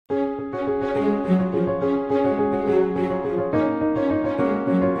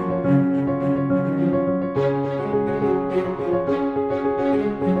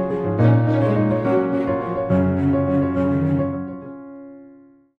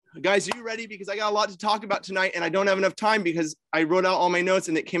Guys, are you ready? Because I got a lot to talk about tonight, and I don't have enough time because I wrote out all my notes,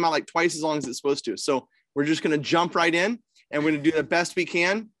 and it came out like twice as long as it's supposed to. So we're just going to jump right in, and we're going to do the best we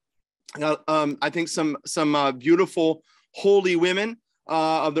can. I think some beautiful, holy women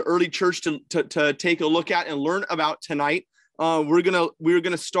of the early church to take a look at and learn about tonight. We're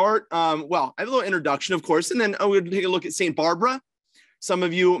gonna start. Well, I have a little introduction, of course, and then we're going to take a look at Saint Barbara. Some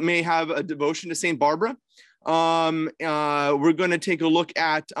of you may have a devotion to Saint Barbara. We're going to take a look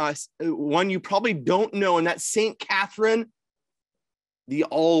at one you probably don't know, and that's Saint Catherine, the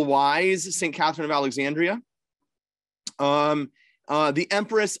all-wise Saint Catherine of Alexandria, the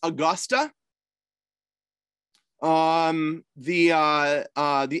Empress Augusta, the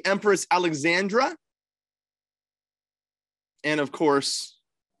Empress Alexandra, and of course,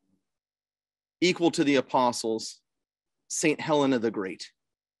 equal to the apostles, Saint Helena the Great.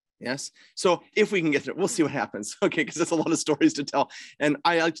 Yes. So if we can get there, we'll see what happens. Okay. Because there's a lot of stories to tell. And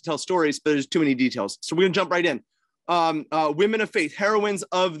I like to tell stories, but there's too many details. So we're going to jump right in. Women of faith, heroines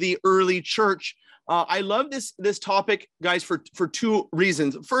of the early church. I love this topic, guys, for two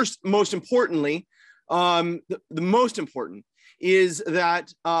reasons. First, most importantly, the most important is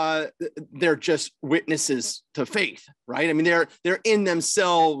that they're just witnesses to faith, right? I mean, they're in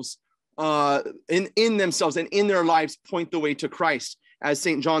themselves, in themselves and in their lives point the way to Christ. As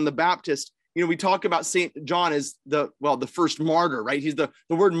St. John the Baptist, we talk about St. John as the first martyr, right? He's the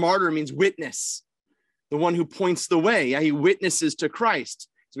word martyr means witness, the one who points the way. Yeah, he witnesses to Christ.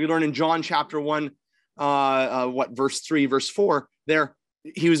 So we learn in John chapter 1, verse 3, verse 4, there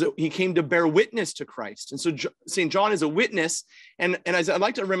he came to bear witness to Christ. And so St. John is a witness. And as I'd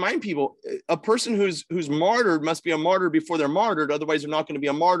like to remind people, a person who's martyred must be a martyr before they're martyred. Otherwise, they're not going to be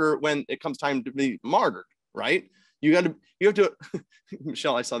a martyr when it comes time to be martyred, right? You have to,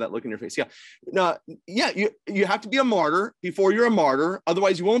 Michelle, I saw that look in your face. Yeah. No, yeah, you have to be a martyr before you're a martyr.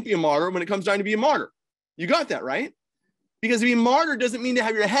 Otherwise, you won't be a martyr when it comes time to be a martyr. You got that, right? Because to be a martyr doesn't mean to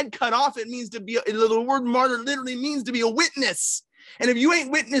have your head cut off. It means to be, the word martyr literally means to be a witness. And if you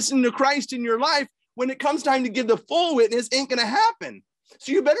ain't witnessing to Christ in your life, when it comes time to give the full witness, ain't going to happen.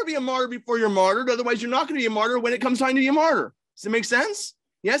 So you better be a martyr before you're martyred. Otherwise, you're not going to be a martyr when it comes time to be a martyr. Does it make sense?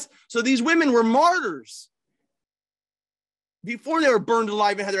 Yes. So these women were martyrs before they were burned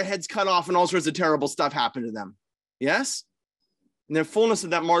alive and had their heads cut off and all sorts of terrible stuff happened to them. Yes? And the fullness of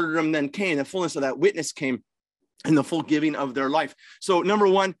that martyrdom then came, the fullness of that witness came in the full giving of their life. So number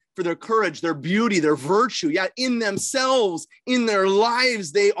one, for their courage, their beauty, their virtue, yeah, in themselves, in their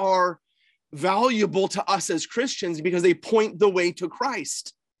lives, they are valuable to us as Christians because they point the way to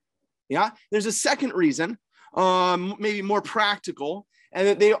Christ. Yeah? There's a second reason, maybe more practical, and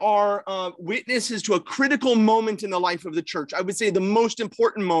that they are witnesses to a critical moment in the life of the church. I would say the most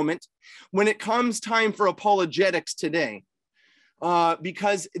important moment when it comes time for apologetics today,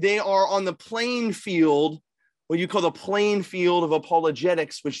 because they are on the playing field, what you call the playing field of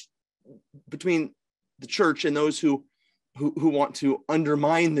apologetics, which between the church and those who want to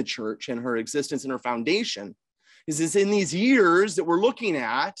undermine the church and her existence and her foundation, is in these years that we're looking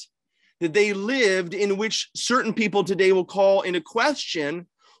at, that they lived in which certain people today will call into question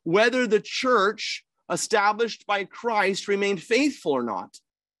whether the church established by Christ remained faithful or not.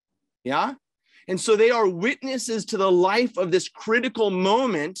 Yeah. And so they are witnesses to the life of this critical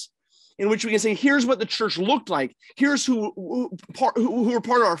moment in which we can say, here's what the church looked like. Here's who were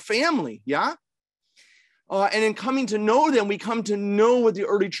part of our family. Yeah. And in coming to know them, we come to know what the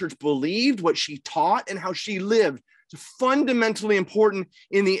early church believed, what she taught, and how she lived. It's fundamentally important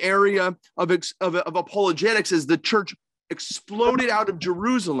in the area of apologetics as the church exploded out of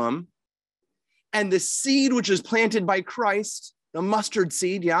Jerusalem, and the seed which is planted by Christ, the mustard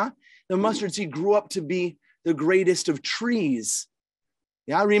seed, yeah, the mustard seed grew up to be the greatest of trees.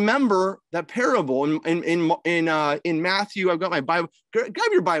 Yeah, remember that parable in Matthew. I've got my Bible. Grab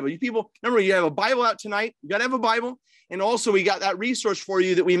your Bible. You people, remember, you have a Bible out tonight. You got to have a Bible. And also we got that resource for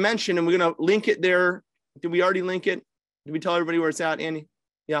you that we mentioned, and we're going to link it there. Did we already link it? Did we tell everybody where it's at, Annie?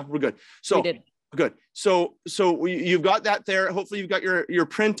 Yeah, we're good. So we did. Good. So you've got that there. Hopefully you've got your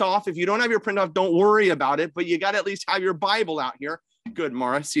print off. If you don't have your print off, don't worry about it, but you got to at least have your Bible out here. Good,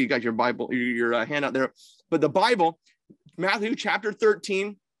 Mara. See, you got your Bible, your hand out there. But the Bible, Matthew chapter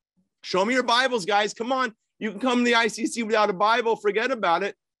 13. Show me your Bibles, guys. Come on. You can come to the ICC without a Bible. Forget about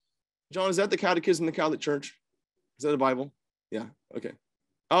it. John, is that the Catechism of the Catholic Church? Is that the Bible? Yeah. Okay.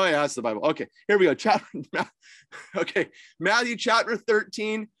 Oh, yeah, that's the Bible. Okay, here we go. Okay, Matthew chapter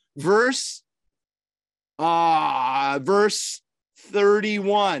 13, verse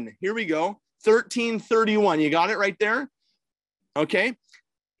 31. Here we go. 13:31. You got it right there? Okay.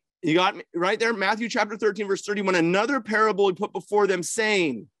 You got me right there. Matthew chapter 13, verse 31. Another parable he put before them,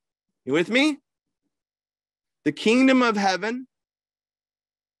 saying, you with me? The kingdom of heaven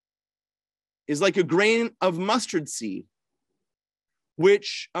is like a grain of mustard seed,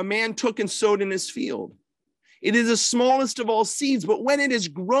 which a man took and sowed in his field. It is the smallest of all seeds, but when it is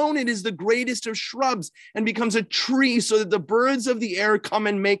grown, it is the greatest of shrubs and becomes a tree, so that the birds of the air come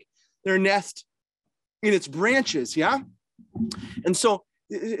and make their nest in its branches. Yeah. And so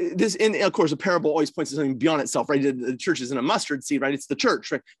this, and of course, a parable always points to something beyond itself, right? The church isn't a mustard seed, right? It's the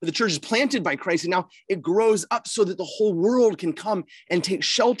church, right? But the church is planted by Christ, and now it grows up so that the whole world can come and take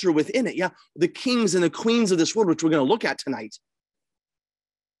shelter within it. Yeah. The kings and the queens of this world, which we're going to look at tonight,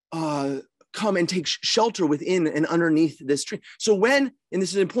 come and take shelter within and underneath this tree. So when, and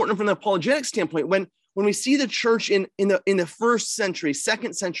this is important from the apologetic standpoint, when we see the church in the first century,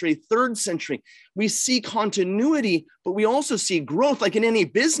 second century, third century, we see continuity, but we also see growth, like in any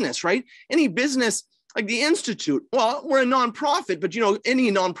business, right? Any business, like the Institute. Well, we're a nonprofit, but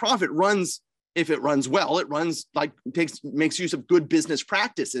any nonprofit runs, if it runs well, it runs like makes use of good business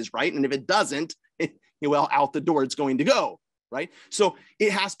practices, right? And if it doesn't, well, out the door it's going to go, right? So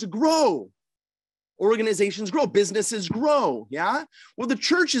it has to grow. Organizations grow, businesses grow, yeah? Well, the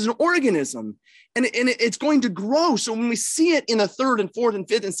church is an organism, and it's going to grow. So when we see it in the third and fourth and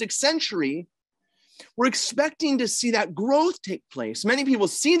fifth and sixth century, we're expecting to see that growth take place. Many people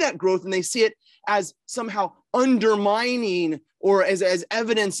see that growth and they see it as somehow undermining or as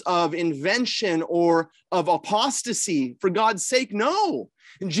evidence of invention or of apostasy. For God's sake, no.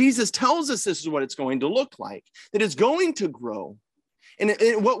 And Jesus tells us this is what it's going to look like, that it's going to grow. And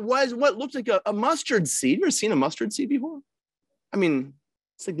what looked like a mustard seed. You ever seen a mustard seed before? I mean,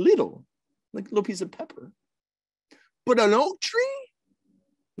 it's like a little piece of pepper. But an oak tree,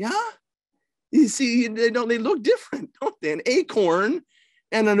 yeah. You see, they look different, don't they? An acorn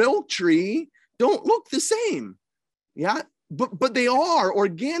and an oak tree don't look the same, yeah. But they are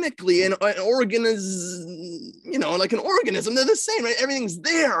organically an organism, like an organism. They're the same, right? Everything's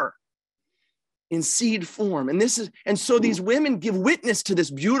there in seed form. And so these women give witness to this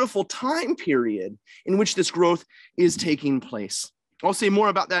beautiful time period in which this growth is taking place. I'll say more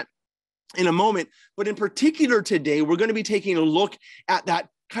about that in a moment, but in particular today, we're going to be taking a look at that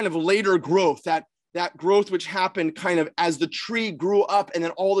kind of later growth, that growth which happened kind of as the tree grew up and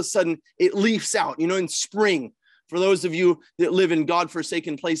then all of a sudden it leaves out, in spring. For those of you that live in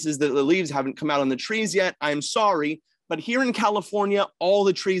God-forsaken places that the leaves haven't come out on the trees yet, I'm sorry, but here in California, all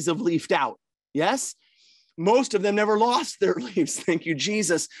the trees have leafed out. Yes, most of them never lost their leaves. Thank you,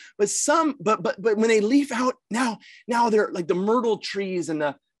 Jesus. But when they leaf out now they're like the myrtle trees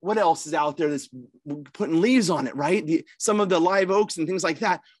and what else is out there that's putting leaves on it, right? Some of the live oaks and things like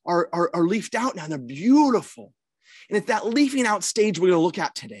that are leafed out now. They're beautiful. And it's that leafing out stage we're going to look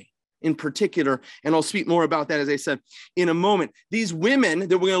at today in particular. And I'll speak more about that, as I said, in a moment. These women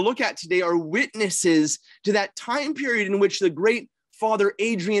that we're going to look at today are witnesses to that time period in which the great Father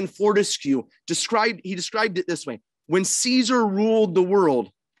Adrian Fortescue described it this way: when Caesar ruled the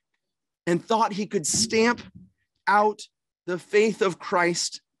world and thought he could stamp out the faith of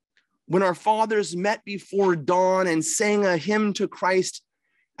Christ, when our fathers met before dawn and sang a hymn to Christ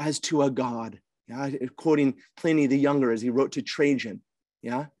as to a God. Yeah, quoting Pliny the Younger as he wrote to Trajan.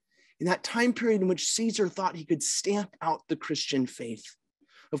 Yeah, in that time period in which Caesar thought he could stamp out the Christian faith.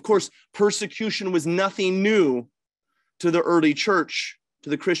 Of course, persecution was nothing new to the early church, to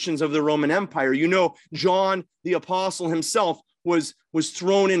the Christians of the Roman Empire. John the Apostle himself was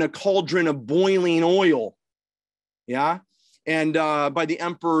thrown in a cauldron of boiling oil, yeah, and by the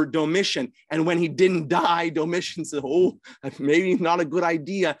Emperor Domitian. And when he didn't die, Domitian said, "Oh, maybe not a good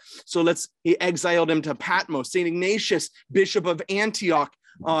idea." So he exiled him to Patmos. St. Ignatius, Bishop of Antioch,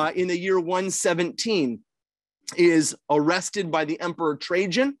 in the year 117, is arrested by the Emperor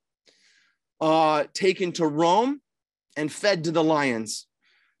Trajan, taken to Rome, and fed to the lions.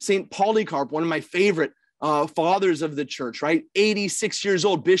 St. Polycarp, one of my favorite fathers of the church, right? 86 years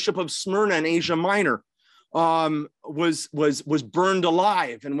old, Bishop of Smyrna in Asia Minor, was burned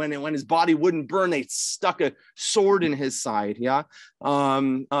alive. And when his body wouldn't burn, they stuck a sword in his side, yeah?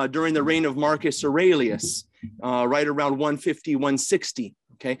 During the reign of Marcus Aurelius, right around 150, 160,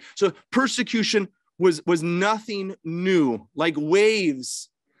 okay? So persecution was nothing new, like waves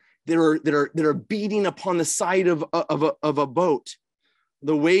that are beating upon the side of a boat.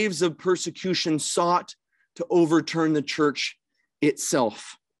 The waves of persecution sought to overturn the church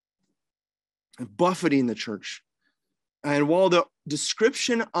itself, buffeting the church. And while the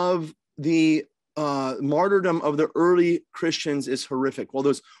description of the martyrdom of the early Christians is horrific. Well,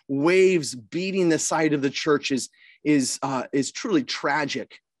 those waves beating the side of the church is truly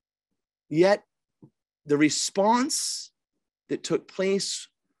tragic. Yet the response that took place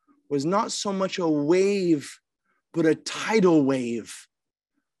was not so much a wave, but a tidal wave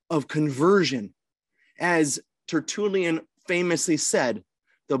of conversion. As Tertullian famously said,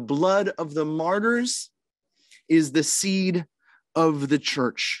 the blood of the martyrs is the seed of the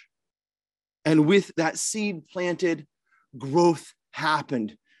church. And with that seed planted, growth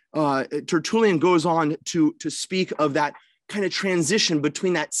happened. Tertullian goes on to speak of that kind of transition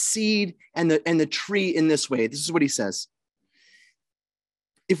between that seed and the tree in this way. This is what he says.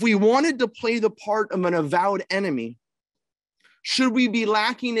 If we wanted to play the part of an avowed enemy, should we be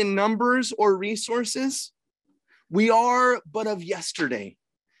lacking in numbers or resources? We are but of yesterday,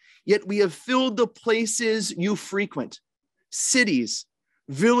 yet we have filled the places you frequent, cities,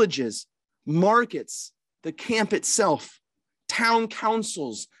 villages, markets, the camp itself, town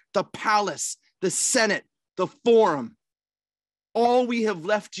councils, the palace, the senate, the forum. All we have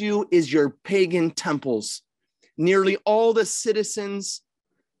left you is your pagan temples. Nearly all the citizens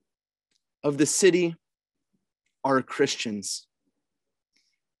of the city are Christians.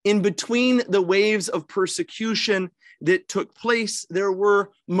 In between the waves of persecution that took place, there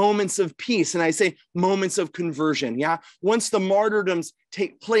were moments of peace. And I say moments of conversion. Yeah. Once the martyrdoms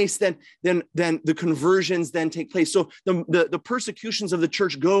take place, then the conversions then take place. So the persecutions of the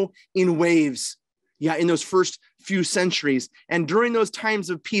church go in waves. Yeah. In those first few centuries. And during those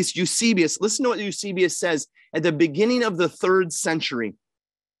times of peace, Eusebius, listen to what Eusebius says at the beginning of the 3rd century.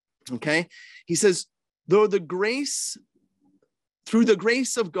 Okay. He says, through the grace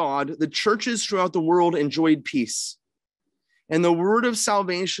of God, the churches throughout the world enjoyed peace. And the word of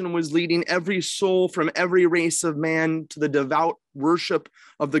salvation was leading every soul from every race of man to the devout worship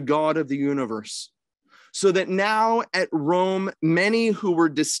of the God of the universe. So that now at Rome, many who were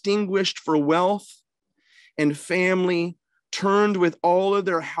distinguished for wealth and family turned with all of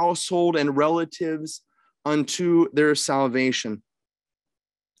their household and relatives unto their salvation.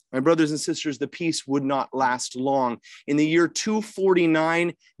 My brothers and sisters, the peace would not last long. In the year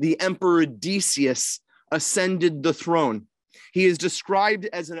 249, the Emperor Decius ascended the throne. He is described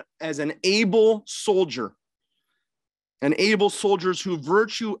as an able soldier, whose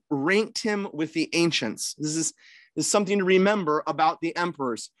virtue ranked him with the ancients. This is something to remember about the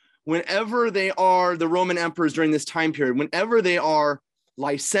emperors. Whenever they are the Roman emperors during this time period, whenever they are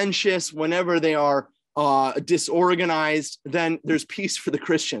licentious, whenever they are disorganized, then there's peace for the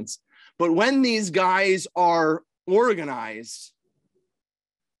Christians. But when these guys are organized,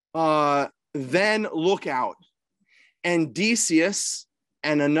 then look out. And Decius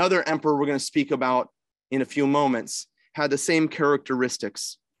and another emperor we're going to speak about in a few moments had the same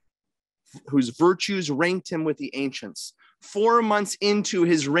characteristics, whose virtues ranked him with the ancients. 4 months into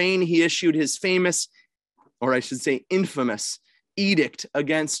his reign, he issued his famous, or I should say infamous, edict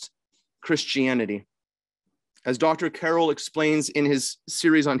against Christianity. As Dr. Carroll explains in his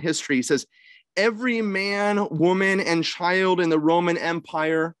series on history, he says, every man, woman, and child in the Roman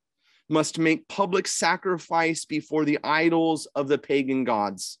Empire must make public sacrifice before the idols of the pagan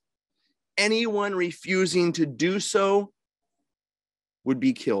gods. Anyone refusing to do so would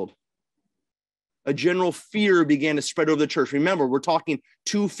be killed. A general fear began to spread over the church. Remember, we're talking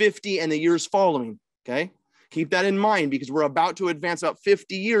 250 and the years following, okay? Keep that in mind because we're about to advance about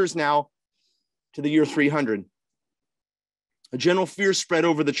 50 years now to the year 300. A general fear spread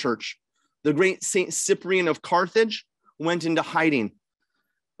over the church. The great Saint Cyprian of Carthage went into hiding.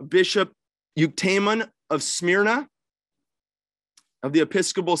 Bishop Euctemon of Smyrna, of the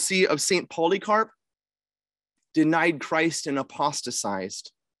Episcopal See of St. Polycarp, denied Christ and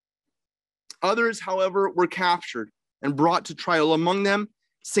apostatized. Others, however, were captured and brought to trial. Among them,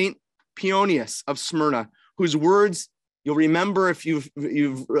 St. Pionius of Smyrna, whose words you'll remember if you've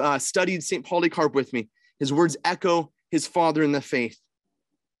studied St. Polycarp with me. His words echo his father in the faith.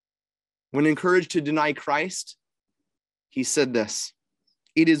 When encouraged to deny Christ, he said this,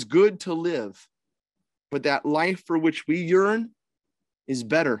 "It is good to live, but that life for which we yearn is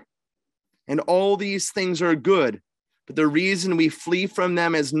better. And all these things are good, but the reason we flee from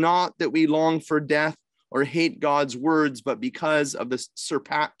them is not that we long for death or hate God's words, but because of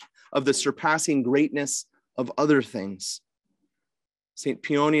the surpassing greatness of other things." St.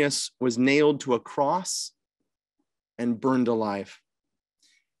 Pionius was nailed to a cross and burned alive.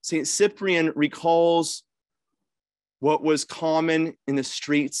 St. Cyprian recalls what was common in the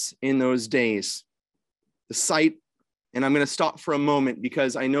streets in those days. The sight, and I'm going to stop for a moment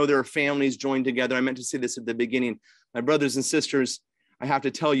because I know there are families joined together. I meant to say this at the beginning. My brothers and sisters, I have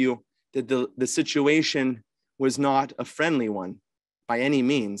to tell you that the situation was not a friendly one by any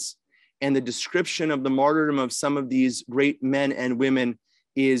means. And the description of the martyrdom of some of these great men and women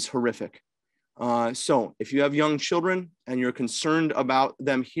is horrific. So if you have young children and you're concerned about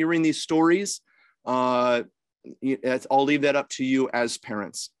them hearing these stories, I'll leave that up to you as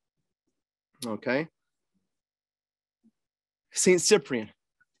parents. Okay. Saint Cyprian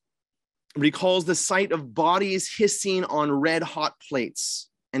recalls the sight of bodies hissing on red hot plates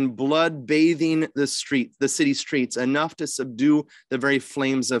and blood bathing the city streets, enough to subdue the very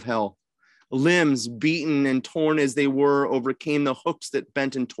flames of hell. Limbs beaten and torn as they were overcame the hooks that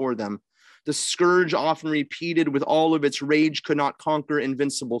bent and tore them. The scourge, often repeated with all of its rage, could not conquer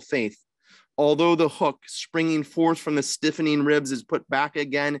invincible faith. Although the hook, springing forth from the stiffening ribs, is put back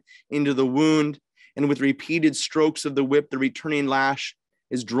again into the wound, and with repeated strokes of the whip, the returning lash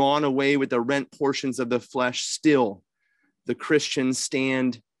is drawn away with the rent portions of the flesh, still the Christians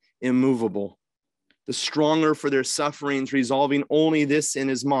stand immovable, the stronger for their sufferings, resolving only this in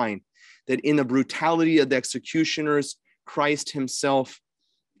his mind, that in the brutality of the executioners, Christ himself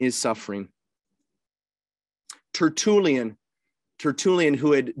is suffering. Tertullian,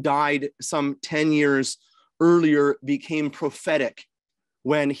 who had died some 10 years earlier, became prophetic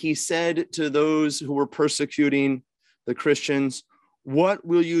when he said to those who were persecuting the Christians, "What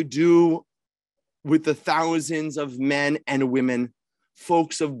will you do with the thousands of men and women,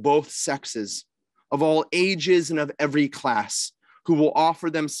 folks of both sexes, of all ages and of every class, who will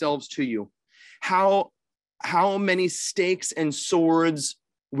offer themselves to you? How many stakes and swords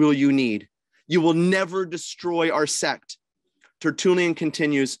will you need? You will never destroy our sect." Tertullian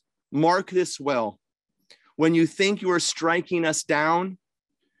continues, "Mark this well. When you think you are striking us down,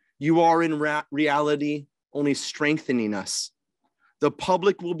 you are in reality only strengthening us. The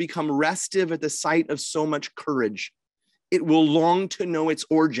public will become restive at the sight of so much courage. It will long to know its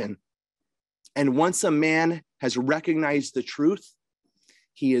origin. And once a man has recognized the truth,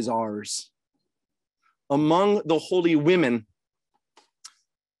 he is ours." Among the holy women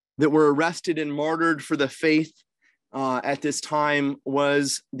that were arrested and martyred for the faith at this time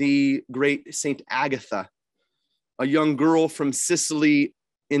was the great Saint Agatha, a young girl from Sicily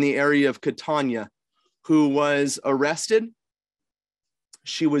in the area of Catania, who was arrested.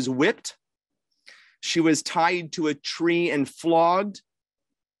 She was whipped. She was tied to a tree and flogged.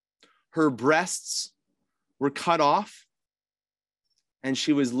 Her breasts were cut off, and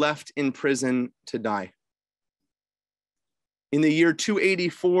she was left in prison to die. In the year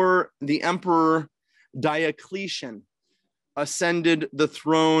 284, the Emperor Diocletian ascended the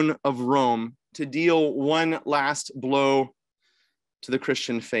throne of Rome to deal one last blow to the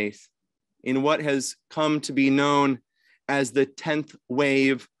Christian faith in what has come to be known as the 10th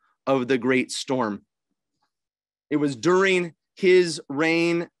wave of the Great Storm. It was during his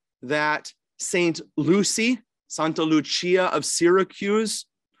reign that Saint Lucy, Santa Lucia of Syracuse,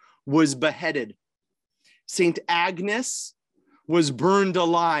 was beheaded. Saint Agnes was burned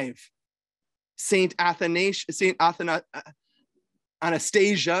alive. Saint Anastasia,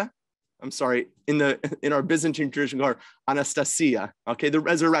 in our Byzantine tradition, called Anastasia. Okay, the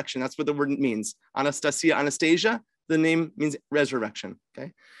resurrection, that's what the word means. Anastasia, the name means resurrection.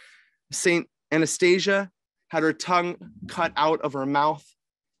 Okay, Saint Anastasia had her tongue cut out of her mouth,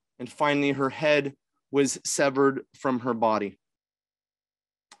 and finally her head was severed from her body.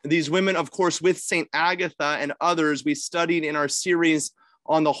 These women, of course, with Saint Agatha and others, we studied in our series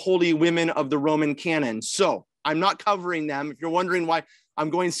on the holy women of the Roman canon. So I'm not covering them. If you're wondering why I'm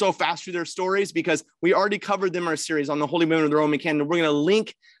going so fast through their stories, because we already covered them in our series on the holy women of the Roman canon. We're going to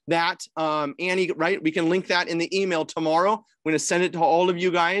link that, Annie, right? We can link that in the email tomorrow. We're going to send it to all of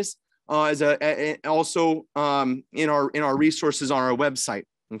you guys also in our resources on our website.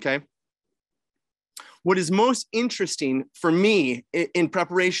 Okay. What is most interesting for me in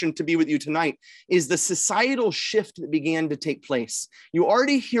preparation to be with you tonight is the societal shift that began to take place. You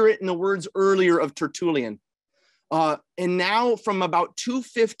already hear it in the words earlier of Tertullian. And now from about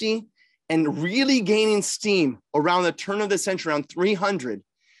 250 and really gaining steam around the turn of the century, around 300,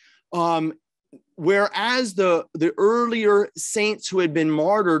 whereas the earlier saints who had been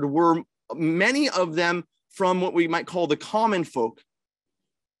martyred were many of them from what we might call the common folk.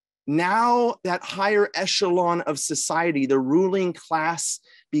 Now that higher echelon of society, the ruling class,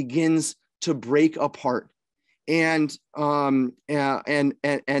 begins to break apart, and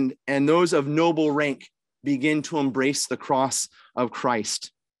those of noble rank begin to embrace the cross of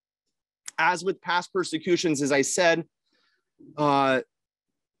Christ. As with past persecutions, as I said, the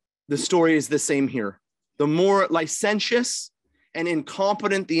story is the same here. The more licentious and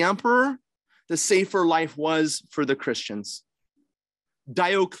incompetent the emperor, the safer life was for the Christians.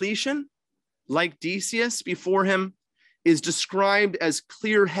 Diocletian, like Decius before him, is described as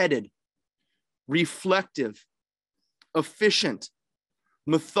clear-headed, reflective, efficient,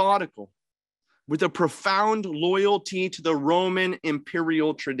 methodical, with a profound loyalty to the Roman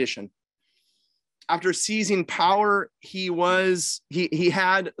imperial tradition. After seizing power, he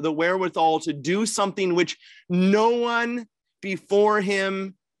had the wherewithal to do something which no one before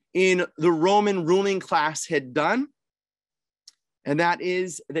him in the Roman ruling class had done. And that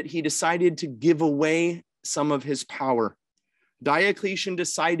is that he decided to give away some of his power. Diocletian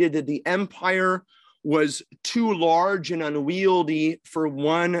decided that the empire was too large and unwieldy for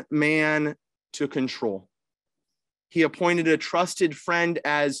one man to control. He appointed a trusted friend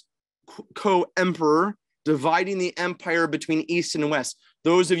as co-emperor, dividing the empire between East and West.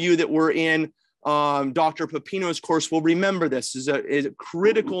 Those of you that were in Dr. Peppino's course will remember this is a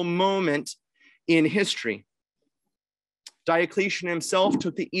critical moment in history. Diocletian himself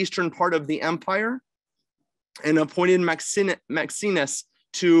took the eastern part of the empire and appointed Maximus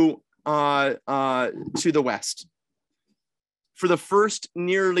to the west. For the first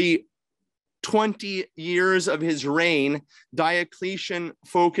nearly 20 years of his reign, Diocletian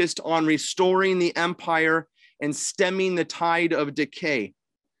focused on restoring the empire and stemming the tide of decay.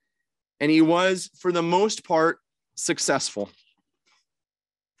 And he was, for the most part, successful.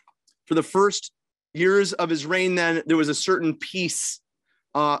 For the first years of his reign, then, there was a certain peace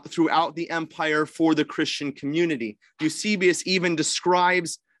throughout the empire for the Christian community. Eusebius even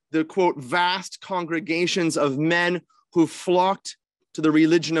describes the, quote, vast congregations of men who flocked to the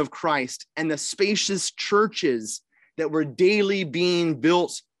religion of Christ and the spacious churches that were daily being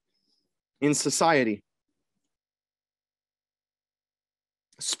built in society.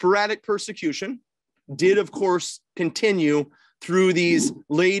 Sporadic persecution did, of course, continue through these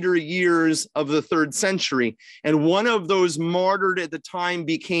later years of the 3rd century. And one of those martyred at the time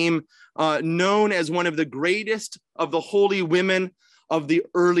became known as one of the greatest of the holy women of the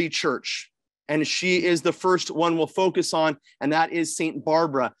early church. And she is the first one we'll focus on, and that is St.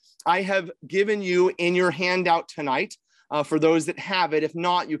 Barbara. I have given you in your handout tonight, for those that have it. If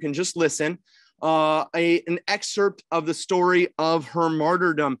not, you can just listen, an excerpt of the story of her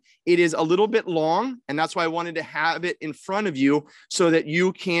martyrdom. It is a little bit long, and that's why I wanted to have it in front of you so that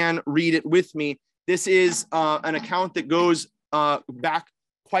you can read it with me. This is an account that goes back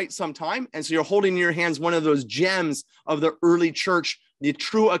quite some time, and so you're holding in your hands one of those gems of the early church, the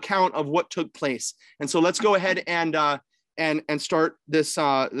true account of what took place. And so let's go ahead and start this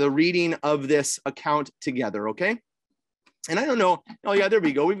the reading of this account together, okay? And I don't know. Oh yeah, there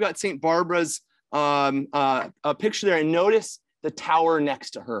we go. We've got St. Barbara's a picture there, and notice the tower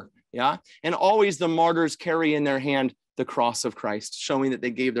next to her. Yeah, and always the martyrs carry in their hand the cross of Christ, showing that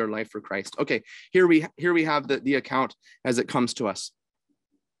they gave their life for Christ. Okay, here we have the account as it comes to us.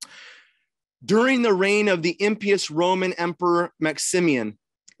 During the reign of the impious Roman Emperor Maximian,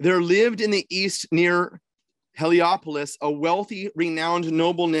 there lived in the east near Heliopolis a wealthy, renowned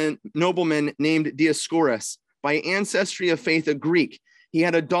nobleman named Dioscorus, by ancestry of faith a Greek. He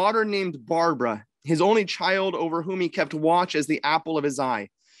had a daughter named Barbara, his only child, over whom he kept watch as the apple of his eye.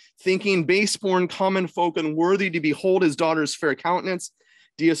 Thinking base-born common folk unworthy to behold his daughter's fair countenance,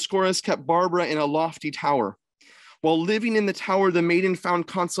 Dioscorus kept Barbara in a lofty tower. While living in the tower, the maiden found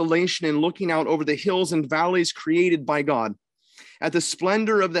consolation in looking out over the hills and valleys created by God, at the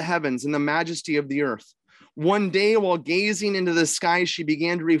splendor of the heavens and the majesty of the earth. One day, while gazing into the sky, she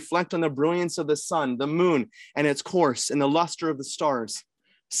began to reflect on the brilliance of the sun, the moon, and its course, and the luster of the stars.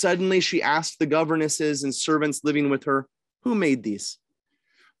 Suddenly, she asked the governesses and servants living with her, "Who made these?"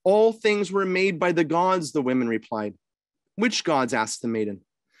 "All things were made by the gods," the women replied. "Which gods?" asked the maiden.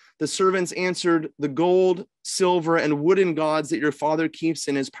 The servants answered, "The gold, silver, and wooden gods that your father keeps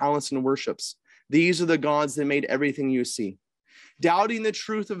in his palace and worships. These are the gods that made everything you see." Doubting the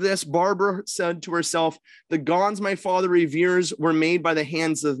truth of this, Barbara said to herself, "The gods my father reveres were made by the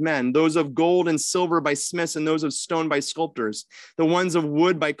hands of men, those of gold and silver by smiths, and those of stone by sculptors, the ones of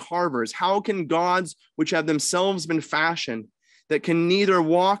wood by carvers. How can gods which have themselves been fashioned, that can neither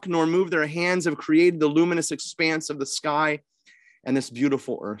walk nor move their hands, have created the luminous expanse of the sky and this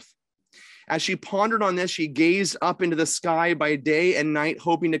beautiful earth?" As she pondered on this, she gazed up into the sky by day and night,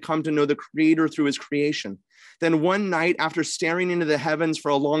 hoping to come to know the Creator through his creation. Then one night, after staring into the heavens for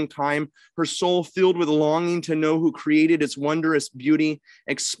a long time, her soul filled with longing to know who created its wondrous beauty,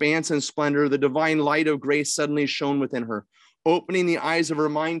 expanse, and splendor, the divine light of grace suddenly shone within her, opening the eyes of her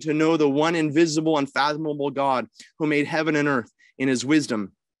mind to know the one invisible, unfathomable God who made heaven and earth in his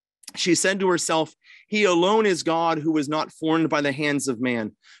wisdom She said to herself, he alone is God who was not formed by the hands of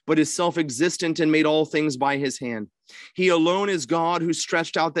man, but is self-existent and made all things by his hand. He alone is God who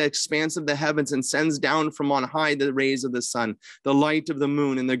stretched out the expanse of the heavens and sends down from on high the rays of the sun, the light of the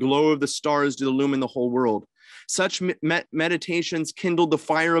moon, and the glow of the stars to illumine the whole world. Such meditations kindled the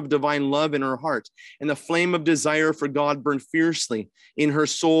fire of divine love in her heart, and the flame of desire for God burned fiercely in her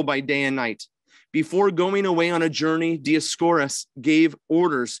soul by day and night. Before going away on a journey, Dioscorus gave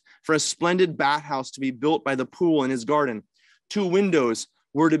orders for a splendid bathhouse to be built by the pool in his garden. 2 windows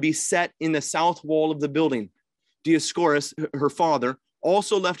were to be set in the south wall of the building. Dioscorus, her father,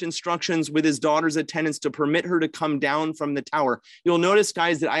 also left instructions with his daughter's attendants to permit her to come down from the tower. You'll notice,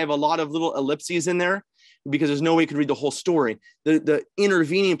 guys, that I have a lot of little ellipses in there because there's no way you could read the whole story. The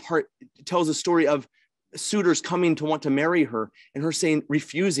intervening part tells a story of suitors coming to want to marry her and her saying,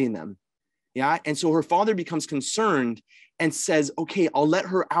 refusing them. Yeah. And so her father becomes concerned and says, okay, I'll let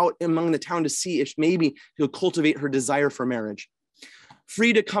her out among the town to see if maybe he'll cultivate her desire for marriage.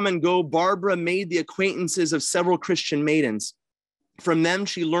 Free to come and go, Barbara made the acquaintances of several Christian maidens. From them,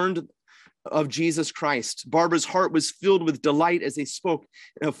 she learned of Jesus Christ. Barbara's heart was filled with delight as they spoke,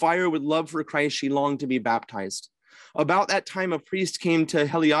 and afire with love for Christ, she longed to be baptized. About that time, a priest came to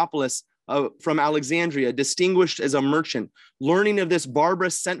Heliopolis from Alexandria, distinguished as a merchant. Learning of this,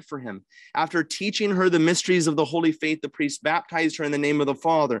 Barbara sent for him. After teaching her the mysteries of the holy faith, the priest baptized her in the name of the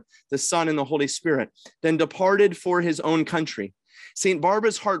Father, the Son, and the Holy Spirit, then departed for his own country. St.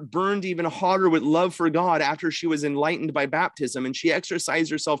 Barbara's heart burned even hotter with love for God after she was enlightened by baptism, and she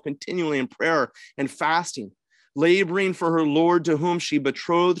exercised herself continually in prayer and fasting, laboring for her Lord, to whom she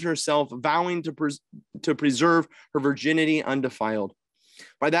betrothed herself, vowing to preserve her virginity undefiled.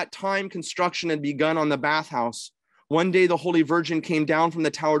 By that time, construction had begun on the bathhouse. One day, the Holy Virgin came down from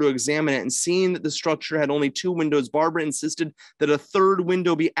the tower to examine it, and seeing that the structure had only 2 windows, Barbara insisted that a 3rd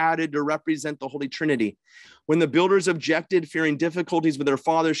window be added to represent the Holy Trinity. When the builders objected, fearing difficulties with their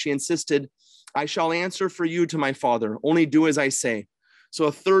father, she insisted, I shall answer for you to my father, only do as I say. So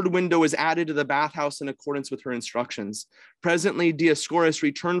a 3rd window was added to the bathhouse in accordance with her instructions. Presently, Dioscorus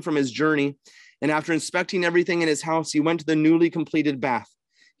returned from his journey, and after inspecting everything in his house, he went to the newly completed bath.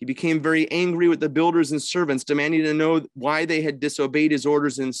 He became very angry with the builders and servants, demanding to know why they had disobeyed his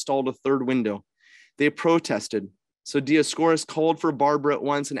orders and installed a 3rd window. They protested. So Dioscorus called for Barbara at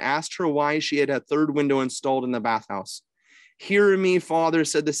once and asked her why she had a 3rd window installed in the bathhouse. Hear me, Father,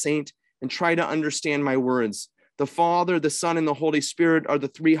 said the saint, and try to understand my words. The Father, the Son, and the Holy Spirit are the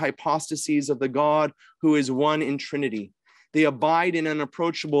 3 hypostases of the God who is one in Trinity. They abide in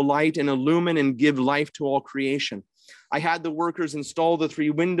unapproachable light and illumine and give life to all creation. I had the workers install the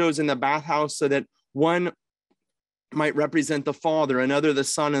 3 windows in the bathhouse so that one might represent the Father, another the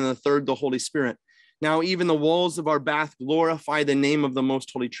Son, and the 3rd the Holy Spirit. Now even the walls of our bath glorify the name of the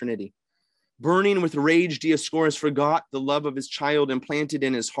most holy Trinity. Burning with rage, Dioscorus forgot the love of his child implanted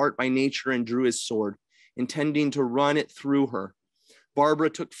in his heart by nature and drew his sword, intending to run it through her.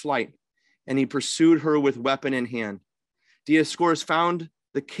 Barbara took flight, and he pursued her with weapon in hand. Dioscorus found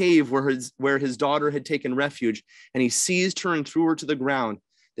the cave where his daughter had taken refuge, and he seized her and threw her to the ground,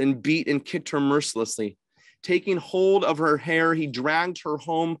 then beat and kicked her mercilessly. Taking hold of her hair, he dragged her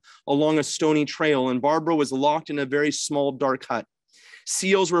home along a stony trail, and Barbara was locked in a very small, dark hut.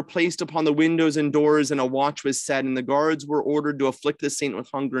 Seals were placed upon the windows and doors, and a watch was set, and the guards were ordered to afflict the saint with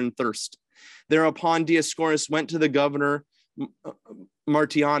hunger and thirst. Thereupon Dioscorus went to the governor,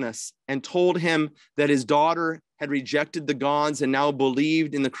 Martianus, and told him that his daughter had rejected the gods and now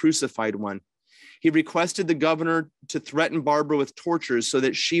believed in the crucified one. He requested the governor to threaten Barbara with tortures so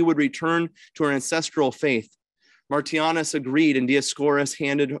that she would return to her ancestral faith. Martianus agreed, and Dioscorus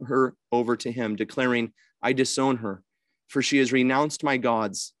handed her over to him, declaring, I disown her, for she has renounced my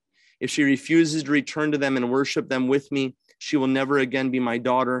gods. If she refuses to return to them and worship them with me, she will never again be my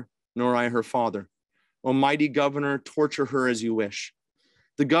daughter, nor I her father. O mighty governor, torture her as you wish.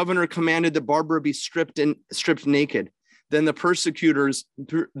 The governor commanded that Barbara be stripped naked. Then the persecutor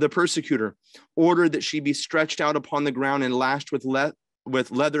ordered that she be stretched out upon the ground and lashed with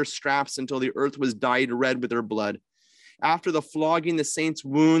leather straps until the earth was dyed red with her blood. After the flogging, the saint's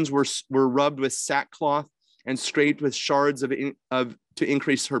wounds were rubbed with sackcloth and scraped with shards to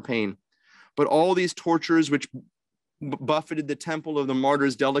increase her pain. But all these tortures, which buffeted the temple of the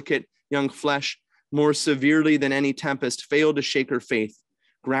martyr's delicate young flesh more severely than any tempest, failed to shake her faith,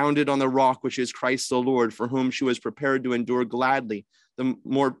 grounded on the rock which is Christ the Lord, for whom she was prepared to endure gladly the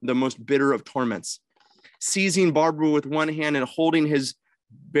most bitter of torments. Seizing Barbara with one hand and holding his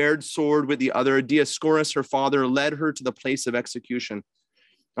bared sword with the other, Dioscorus, her father, led her to the place of execution.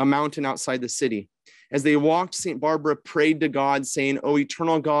 a mountain outside the city. As they walked, St. Barbara prayed to God, saying, "O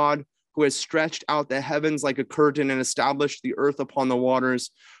eternal God, who has stretched out the heavens like a curtain and established the earth upon the waters,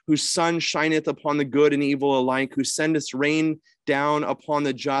 whose sun shineth upon the good and evil alike, who sendest rain down upon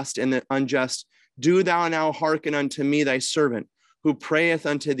the just and the unjust, do thou now hearken unto me, thy servant, who prayeth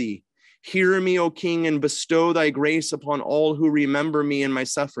unto thee. Hear me, O King, and bestow thy grace upon all who remember me in my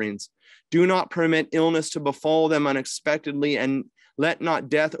sufferings. Do not permit illness to befall them unexpectedly, and let not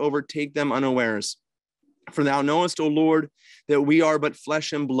death overtake them unawares. For thou knowest, O Lord, that we are but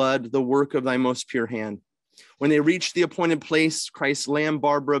flesh and blood, the work of thy most pure hand." When they reached the appointed place, Christ's lamb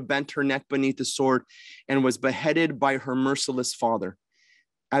Barbara bent her neck beneath the sword and was beheaded by her merciless father.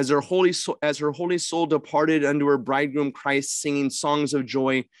 As her holy soul departed unto her bridegroom Christ, singing songs of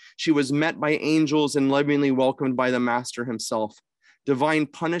joy, she was met by angels and lovingly welcomed by the Master himself. Divine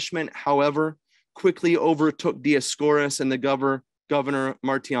punishment, however, quickly overtook Dioscorus and the governor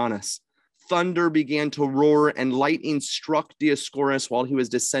Martianus. Thunder began to roar and lightning struck Dioscorus while he was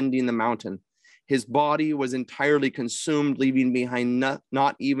descending the mountain. His body was entirely consumed, leaving behind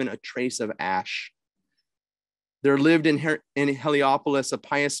not even a trace of ash. There lived in Heliopolis a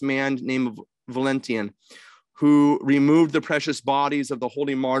pious man named Valentinian, who removed the precious bodies of the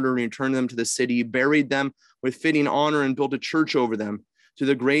holy martyr and returned them to the city, buried them with fitting honor, and built a church over them. To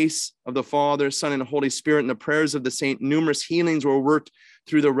the grace of the Father, Son, and Holy Spirit, and the prayers of the saint, numerous healings were worked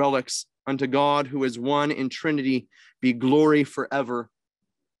through the relics. Unto God, who is one in Trinity, be glory forever.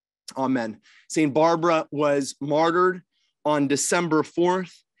 Amen. St. Barbara was martyred on December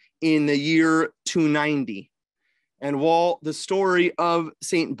 4th in the year 290. And while the story of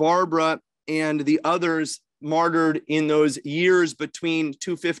St. Barbara and the others martyred in those years between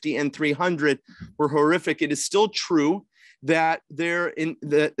 250 and 300 were horrific, it is still true that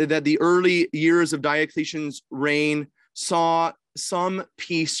the early years of Diocletian's reign saw some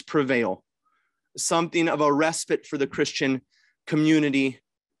peace prevail, something of a respite for the Christian community,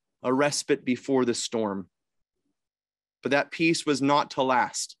 a respite before the storm. But that peace was not to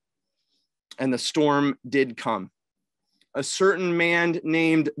last, and the storm did come. A certain man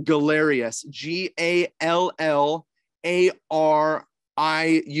named Galerius, Gallarius,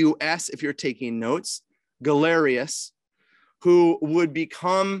 if you're taking notes, Galerius, who would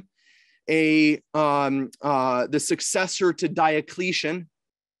become the successor to Diocletian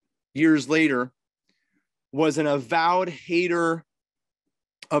years later, was an avowed hater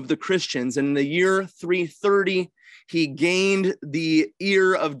of the Christians. And in the year 330, he gained the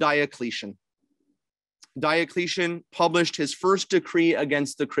ear of Diocletian. Diocletian published his first decree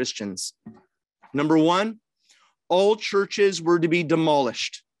against the Christians. Number one, all churches were to be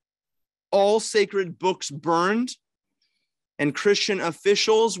demolished, all sacred books burned, and Christian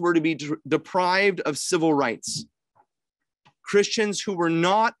officials were to be deprived of civil rights. Christians who were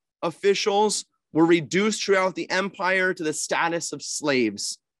not officials were reduced throughout the empire to the status of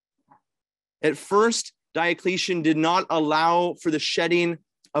slaves. At first, Diocletian did not allow for the shedding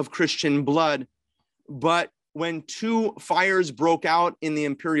of Christian blood, but when two fires broke out in the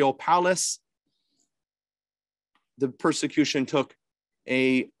imperial palace, the persecution took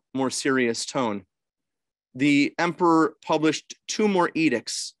a more serious tone. The emperor published two more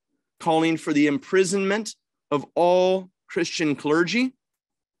edicts calling for the imprisonment of all Christian clergy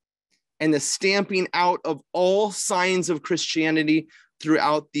and the stamping out of all signs of Christianity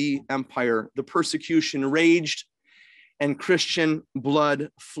throughout the empire. The persecution raged and Christian blood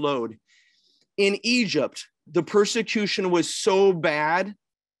flowed. In Egypt, the persecution was so bad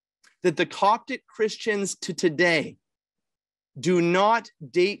that the Coptic Christians to today do not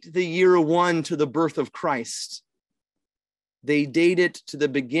date the year 1 to the birth of Christ. They date it to the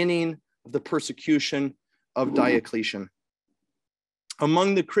beginning of the persecution of Diocletian.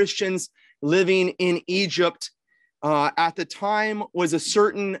 Among the Christians living in Egypt at the time was a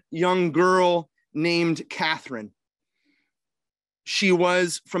certain young girl named Catherine. She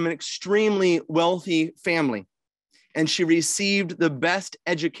was from an extremely wealthy family, and she received the best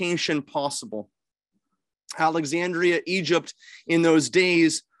education possible. Alexandria, Egypt, in those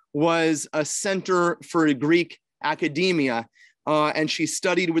days was a center for Greek academia, and she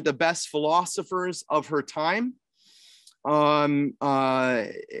studied with the best philosophers of her time, and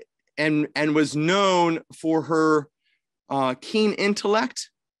was known for her keen intellect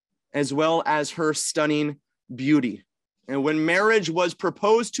as well as her stunning beauty. And when marriage was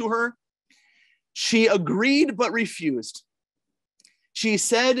proposed to her, she agreed but refused. She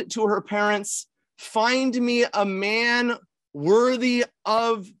said to her parents, "Find me a man worthy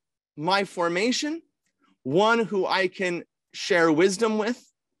of my formation, one who I can share wisdom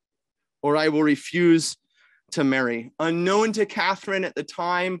with, or I will refuse to Mary. Unknown to Catherine at the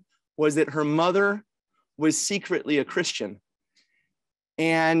time was that her mother was secretly a Christian.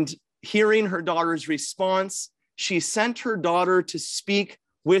 And hearing her daughter's response, she sent her daughter to speak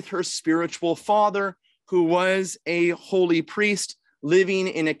with her spiritual father, who was a holy priest living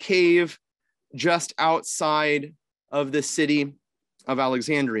in a cave just outside of the city of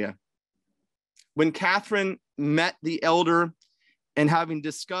Alexandria. When Catherine met the elder and having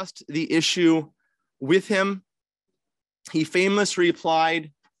discussed the issue with him, he famously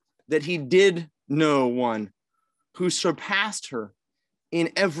replied that he did know one who surpassed her in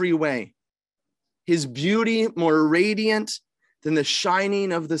every way, his beauty more radiant than the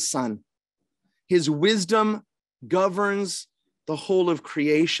shining of the sun. His wisdom governs the whole of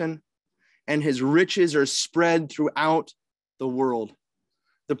creation, and his riches are spread throughout the world.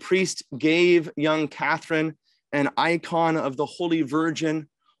 The priest gave young Catherine an icon of the Holy Virgin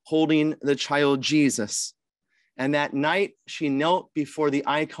holding the child Jesus. And that night she knelt before the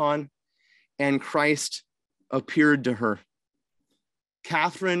icon and Christ appeared to her.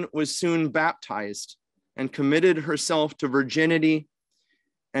 Catherine was soon baptized and committed herself to virginity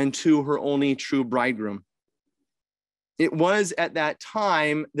and to her only true bridegroom. It was at that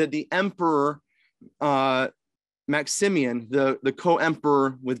time that the emperor Maximian, the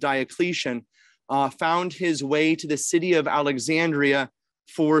co-emperor with Diocletian, found his way to the city of Alexandria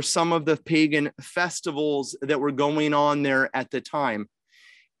for some of the pagan festivals that were going on there at the time.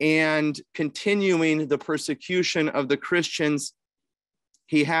 And continuing the persecution of the Christians,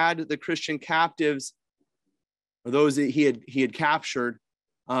 he had the Christian captives, or those that he had captured,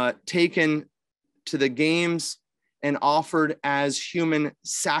 taken to the games and offered as human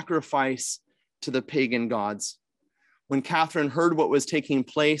sacrifice to the pagan gods. When Catherine heard what was taking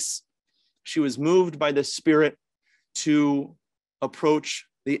place, she was moved by the Spirit to approach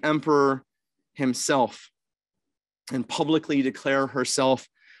the emperor himself and publicly declare herself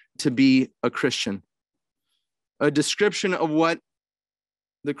to be a Christian. A description of what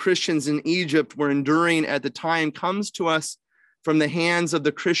the Christians in Egypt were enduring at the time comes to us from the hands of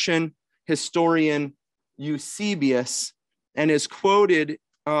the Christian historian Eusebius, and is quoted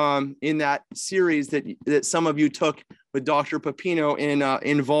in that series that some of you took with Dr. Pepino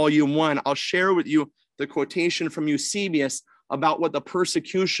in volume 1. I'll share with you the quotation from Eusebius about what the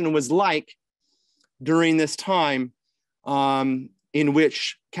persecution was like during this time in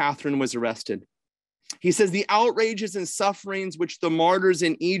which Catherine was arrested. He says, the outrages and sufferings which the martyrs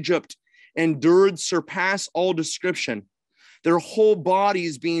in Egypt endured surpass all description. Their whole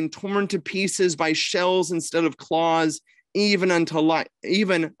bodies being torn to pieces by shells instead of claws, even until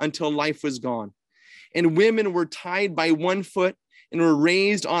life was gone. And women were tied by one foot and were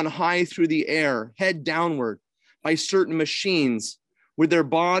raised on high through the air, head downward, by certain machines, with their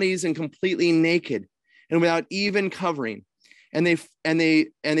bodies and completely naked and without even covering. And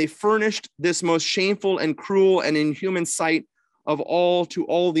they furnished this most shameful and cruel and inhuman sight of all to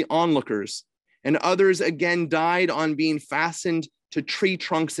all the onlookers. And others again died on being fastened to tree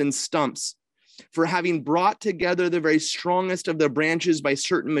trunks and stumps, for having brought together the very strongest of the branches by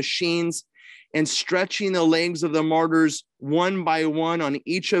certain machines, and stretching the legs of the martyrs one by one on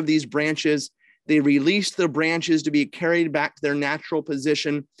each of these branches, they released the branches to be carried back to their natural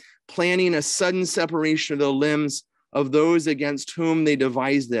position, planning a sudden separation of the limbs of those against whom they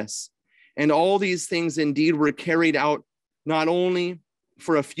devised this. And all these things indeed were carried out not only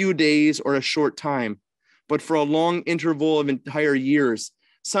for a few days or a short time, but for a long interval of entire years,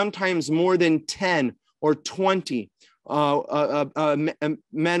 sometimes more than 10 or 20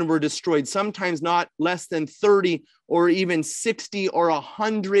 men were destroyed, sometimes not less than 30 or even 60 or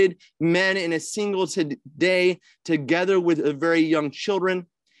 100 men in a single day, together with very young children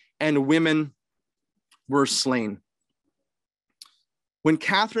and women were slain. When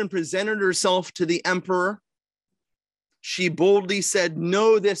Catherine presented herself to the emperor, she boldly said,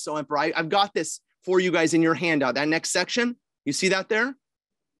 know this, O Emperor. I've got this for you guys in your handout. That next section, you see that there?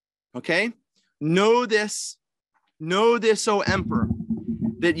 Okay. Know this, O Emperor,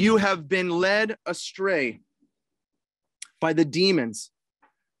 that you have been led astray by the demons.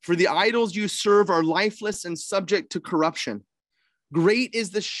 For the idols you serve are lifeless and subject to corruption. Great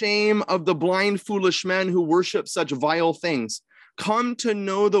is the shame of the blind, foolish men who worship such vile things. Come to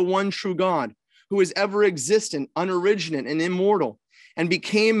know the one true God, who is ever existent, unoriginate, and immortal, and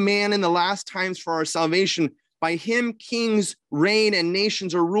became man in the last times for our salvation. By him, kings reign and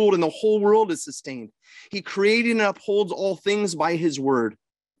nations are ruled, and the whole world is sustained. He created and upholds all things by his word.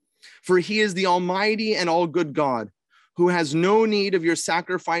 For he is the almighty and all good God, who has no need of your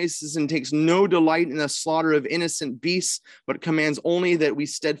sacrifices and takes no delight in the slaughter of innocent beasts, but commands only that we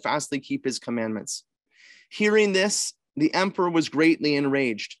steadfastly keep his commandments. Hearing this, the emperor was greatly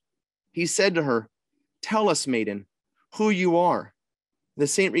enraged. He said to her, "Tell us, maiden, who you are." The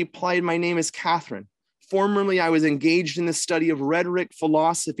saint replied, "My name is Catherine. Formerly, I was engaged in the study of rhetoric,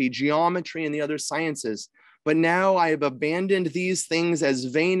 philosophy, geometry, and the other sciences. But now I have abandoned these things as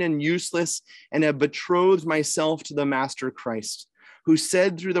vain and useless and have betrothed myself to the Master Christ, who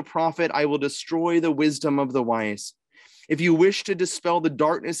said through the prophet, 'I will destroy the wisdom of the wise.' If you wish to dispel the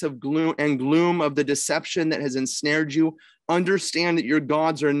darkness of gloom of the deception that has ensnared you, understand that your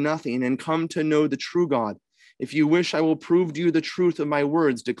gods are nothing and come to know the true God. If you wish, I will prove to you the truth of my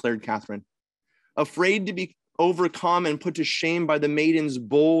words," declared Catherine. Afraid to be overcome and put to shame by the maiden's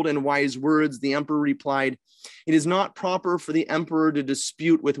bold and wise words, the emperor replied, "It is not proper for the emperor to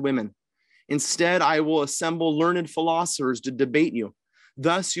dispute with women. Instead, I will assemble learned philosophers to debate you.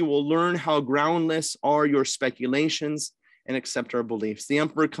 Thus, you will learn how groundless are your speculations and accept our beliefs." The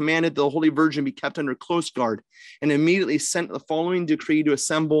emperor commanded the Holy Virgin be kept under close guard and immediately sent the following decree to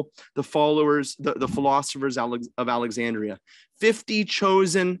assemble the philosophers of Alexandria. 50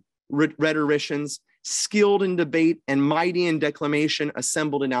 chosen rhetoricians, skilled in debate and mighty in declamation,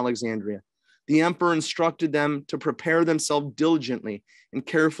 assembled in Alexandria. The emperor instructed them to prepare themselves diligently and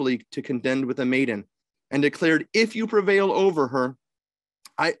carefully to contend with the maiden, and declared, "If you prevail over her,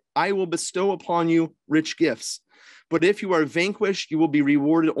 I will bestow upon you rich gifts. But if you are vanquished, you will be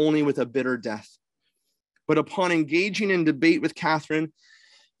rewarded only with a bitter death." But upon engaging in debate with Catherine,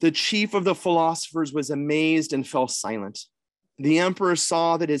 the chief of the philosophers was amazed and fell silent. The emperor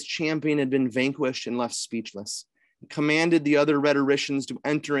saw that his champion had been vanquished and left speechless. He commanded the other rhetoricians to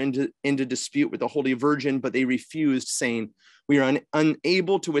enter into dispute with the Holy Virgin, but they refused, saying, "We are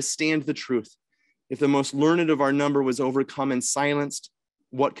unable to withstand the truth. If the most learned of our number was overcome and silenced,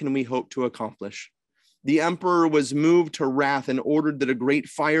 what can we hope to accomplish?" The emperor was moved to wrath and ordered that a great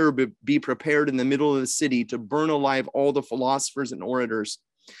fire be prepared in the middle of the city to burn alive all the philosophers and orators.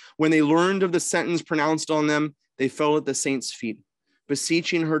 When they learned of the sentence pronounced on them, they fell at the saint's feet,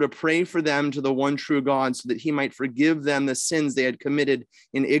 beseeching her to pray for them to the one true God, so that he might forgive them the sins they had committed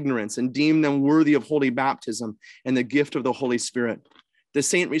in ignorance and deem them worthy of holy baptism and the gift of the Holy Spirit. The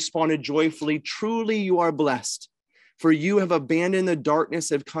saint responded joyfully, "Truly you are blessed, for you have abandoned the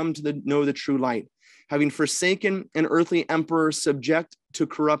darkness and have come to know the true light. Having forsaken an earthly emperor subject to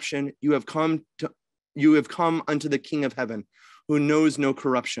corruption, you have come unto the King of heaven, who knows no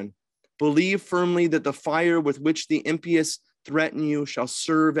corruption. Believe firmly that the fire with which the impious threaten you shall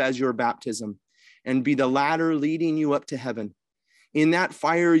serve as your baptism, and be the ladder leading you up to heaven. In that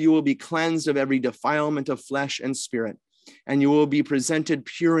fire you will be cleansed of every defilement of flesh and spirit, and you will be presented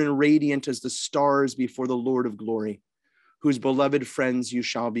pure and radiant as the stars before the Lord of glory, whose beloved friends you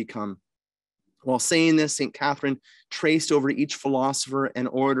shall become." While saying this, St. Catherine traced over each philosopher and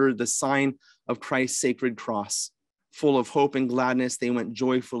orator the sign of Christ's sacred cross. Full of hope and gladness, they went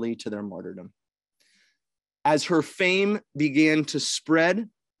joyfully to their martyrdom. As her fame began to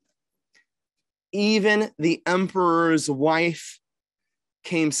spread, even the emperor's wife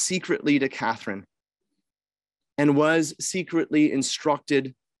came secretly to Catherine and was secretly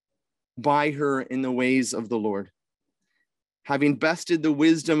instructed by her in the ways of the Lord. Having bested the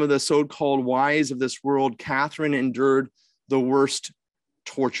wisdom of the so-called wise of this world, Catherine endured the worst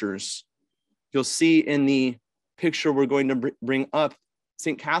tortures. You'll see in the picture we're going to bring up,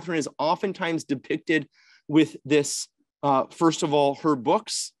 St. Catherine is oftentimes depicted with this, first of all, her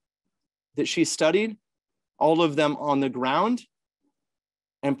books that she studied, all of them on the ground,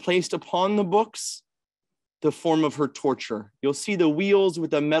 and placed upon the books the form of her torture. You'll see the wheels with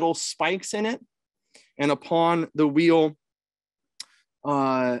the metal spikes in it, and upon the wheel,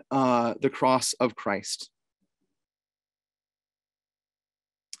 the cross of Christ.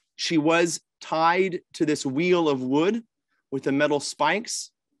 She was tied to this wheel of wood with the metal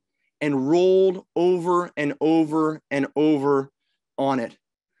spikes and rolled over and over and over on it.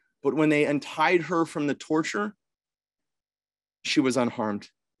 But when they untied her from the torture, she was unharmed.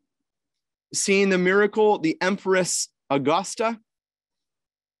 Seeing the miracle, the Empress Augusta,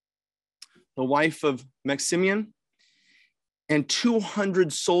 the wife of Maximian, and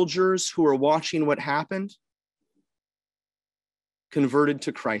 200 soldiers who were watching what happened, converted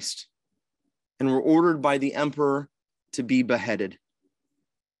to Christ and were ordered by the emperor to be beheaded.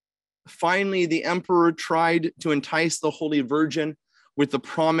 Finally, the emperor tried to entice the Holy Virgin with the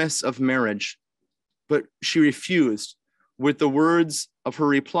promise of marriage, but she refused. With the words of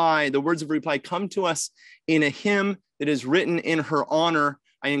reply, come to us in a hymn that is written in her honor.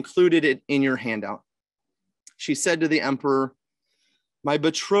 I included it in your handout. She said to the emperor, "My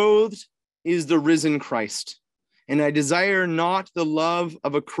betrothed is the risen Christ, and I desire not the love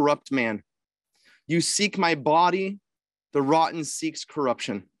of a corrupt man. You seek my body, the rotten seeks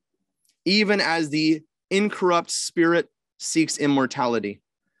corruption, even as the incorrupt spirit seeks immortality.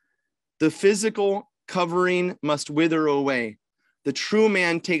 The physical covering must wither away. The true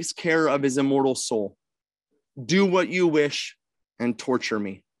man takes care of his immortal soul. Do what you wish and torture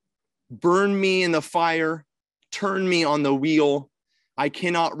me. Burn me in the fire, turn me on the wheel. I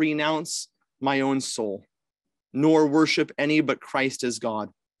cannot renounce my own soul, nor worship any but Christ as God.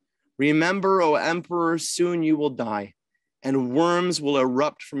 Remember, O emperor, soon you will die, and worms will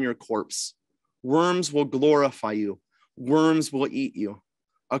erupt from your corpse. Worms will glorify you. Worms will eat you.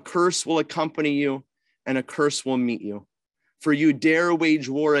 A curse will accompany you, and a curse will meet you. For you dare wage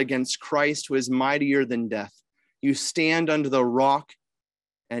war against Christ, who is mightier than death. You stand under the rock,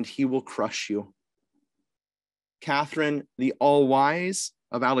 and he will crush you. Catherine, the all-wise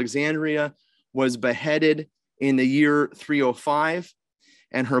of Alexandria, was beheaded in the year 305,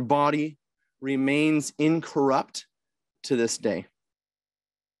 and her body remains incorrupt to this day.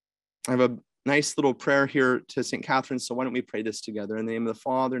 I have a nice little prayer here to St. Catherine, so why don't we pray this together in the name of the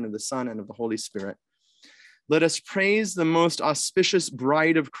Father, and of the Son, and of the Holy Spirit. Let us praise the most auspicious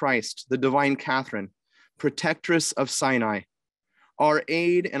bride of Christ, the divine Catherine, protectress of Sinai, our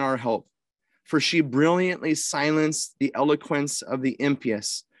aid and our help, for she brilliantly silenced the eloquence of the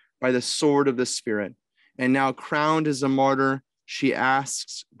impious by the sword of the Spirit, and now crowned as a martyr, she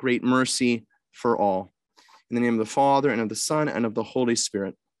asks great mercy for all. In the name of the Father, and of the Son, and of the Holy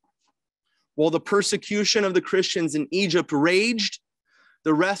Spirit. While the persecution of the Christians in Egypt raged,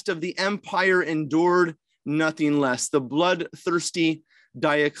 the rest of the empire endured nothing less. The bloodthirsty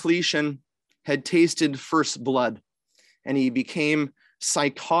Diocletian had tasted first blood, and he became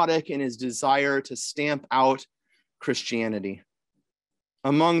psychotic in his desire to stamp out Christianity.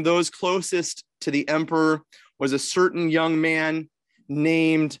 Among those closest to the emperor was a certain young man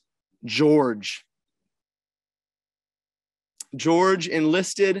named George. George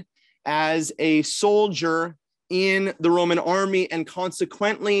enlisted as a soldier in the Roman army and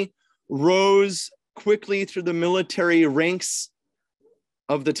consequently rose quickly through the military ranks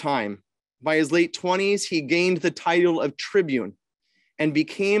of the time. By his late 20s, he gained the title of tribune and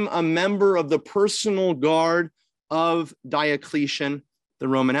became a member of the personal guard of Diocletian, the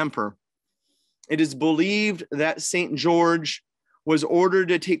Roman emperor. It is believed that St. George was ordered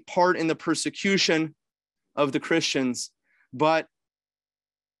to take part in the persecution of the Christians, but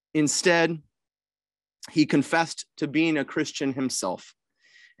instead, he confessed to being a Christian himself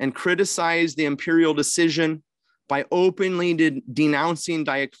and criticized the imperial decision by openly denouncing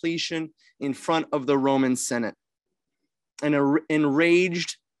Diocletian in front of the Roman Senate. An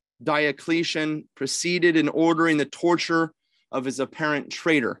enraged Diocletian proceeded in ordering the torture of his apparent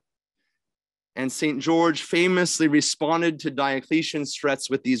traitor. And St. George famously responded to Diocletian's threats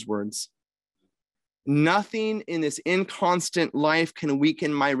with these words: "Nothing in this inconstant life can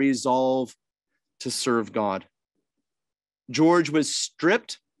weaken my resolve to serve God." George was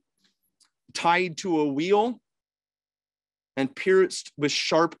stripped, tied to a wheel, and pierced with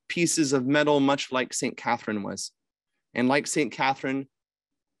sharp pieces of metal, much like St. Catherine was. And like St. Catherine,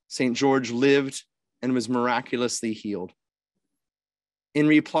 St. George lived and was miraculously healed. In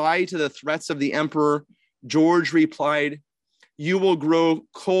reply to the threats of the emperor, George replied, "You will grow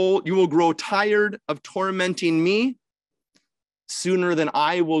cold, you will grow tired of tormenting me sooner than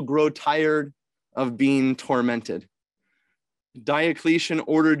I will grow tired of being tormented." Diocletian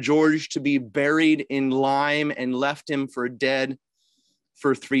ordered George to be buried in lime and left him for dead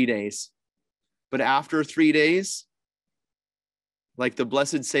for 3 days. But after 3 days, like the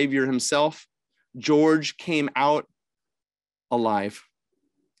Blessed Savior himself, George came out alive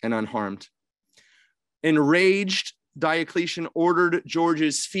and unharmed. Enraged, Diocletian ordered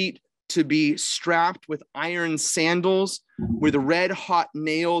George's feet to be strapped with iron sandals with red-hot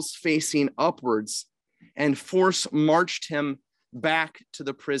nails facing upwards, and force marched him back to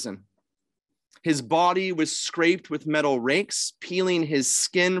the prison. His body was scraped with metal rakes, peeling his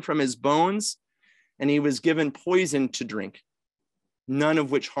skin from his bones, and he was given poison to drink, none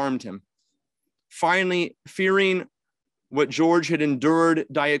of which harmed him. Finally, fearing what George had endured,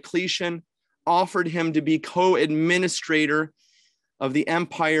 Diocletian offered him to be co-administrator of the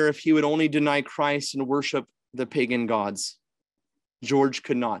empire if he would only deny Christ and worship the pagan gods. George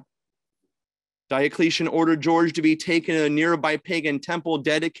could not. Diocletian ordered George to be taken to a nearby pagan temple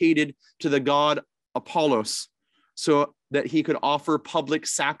dedicated to the god Apollos, so that he could offer public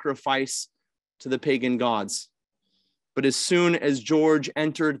sacrifice to the pagan gods. But as soon as George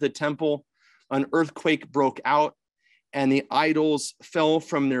entered the temple, an earthquake broke out, and the idols fell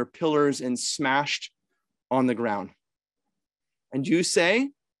from their pillars and smashed on the ground. And you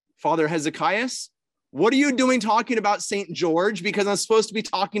say, Father Hezekias, What are you doing talking about St. George? Because I'm supposed to be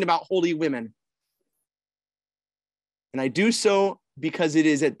talking about holy women. And I do so because it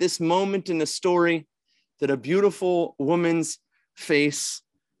is at this moment in the story that a beautiful woman's face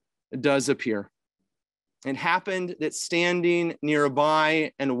does appear. It happened that standing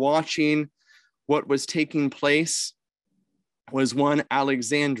nearby and watching what was taking place was one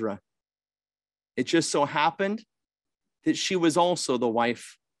Alexandra. It just so happened that she was also the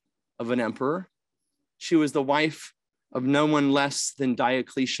wife of an emperor. She was the wife of no one less than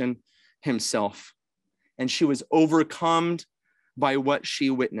Diocletian himself. And she was overcome by what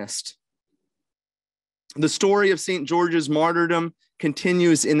she witnessed. The story of St. George's martyrdom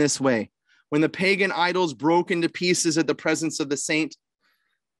continues in this way. When the pagan idols broke into pieces at the presence of the saint,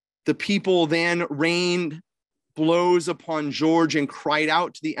 the people then rained blows upon George and cried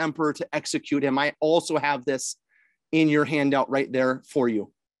out to the emperor to execute him. I also have this in your handout right there for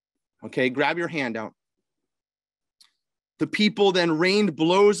you. Okay, grab your handout. The people then rained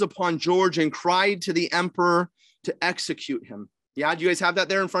blows upon George and cried to the emperor to execute him. Yeah, do you guys have that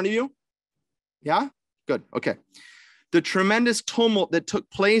there in front of you? Yeah? Good, okay. The tremendous tumult that took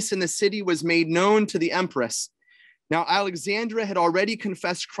place in the city was made known to the empress. Now, Alexandra had already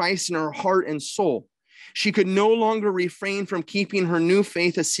confessed Christ in her heart and soul. She could no longer refrain from keeping her new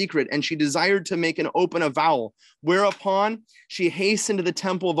faith a secret, and she desired to make an open avowal, whereupon she hastened to the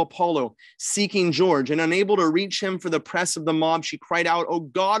temple of Apollo, seeking George, and unable to reach him for the press of the mob, she cried out, "O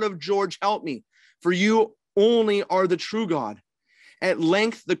God of George, help me, for you only are the true God." At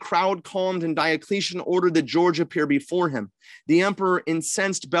length, the crowd calmed, and Diocletian ordered that George appear before him. The emperor,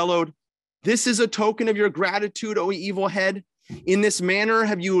 incensed, bellowed, "This is a token of your gratitude, O evil head. In this manner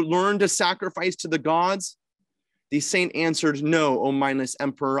have you learned to sacrifice to the gods?" The saint answered, "No, O mindless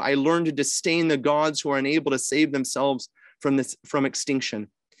emperor, I learned to disdain the gods who are unable to save themselves from extinction."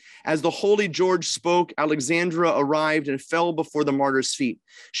 As the holy George spoke, Alexandra arrived and fell before the martyr's feet.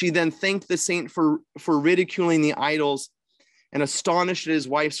 She then thanked the saint for ridiculing the idols, and astonished at his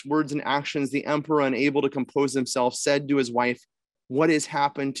wife's words and actions, the emperor, unable to compose himself, said to his wife, "What has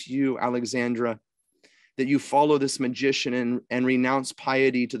happened to you, Alexandra, that you follow this magician and renounce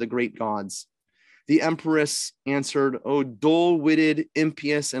piety to the great gods?" The empress answered, "O dull-witted,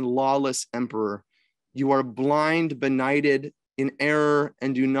 impious, and lawless emperor, you are blind, benighted, in error,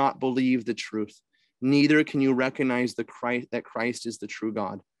 and do not believe the truth. Neither can you recognize that Christ is the true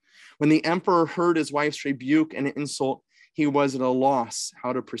God." When the emperor heard his wife's rebuke and insult, he was at a loss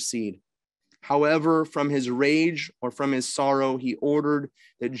how to proceed. However, from his rage or from his sorrow, he ordered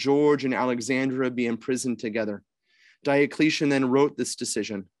that George and Alexandra be imprisoned together. Diocletian then wrote this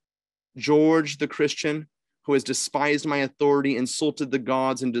decision: "George, the Christian, who has despised my authority, insulted the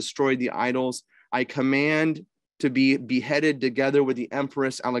gods, and destroyed the idols, I command to be beheaded together with the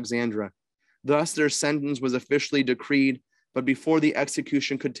Empress Alexandra." Thus their sentence was officially decreed, but before the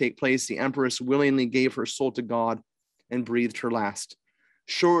execution could take place, the empress willingly gave her soul to God and breathed her last.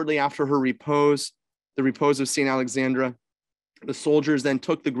 Shortly after her repose, the repose of St. Alexandra, the soldiers then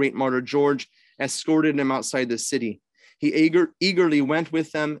took the great martyr George, escorted him outside the city. He eagerly went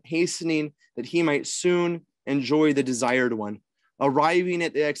with them, hastening that he might soon enjoy the desired one. Arriving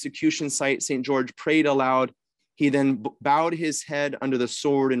at the execution site, St. George prayed aloud. He then bowed his head under the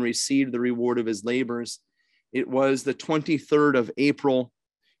sword and received the reward of his labors. It was the 23rd of April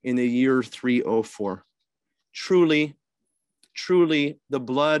in the year 304. Truly, the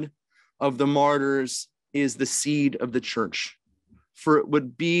blood of the martyrs is the seed of the church. For it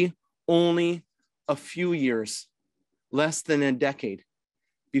would be only a few years, less than a decade,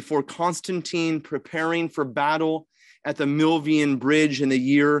 before Constantine, preparing for battle at the Milvian Bridge in the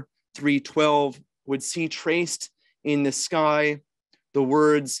year 312, would see traced in the sky the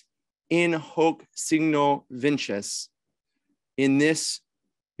words, "In hoc signo vinces." In this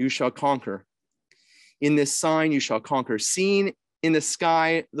you shall conquer. In this sign you shall conquer, seeing in the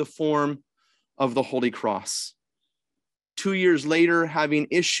sky the form of the Holy Cross. 2 years later, having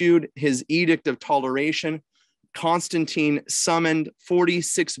issued his edict of toleration, Constantine summoned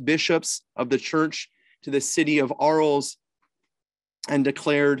 46 bishops of the church to the city of Arles and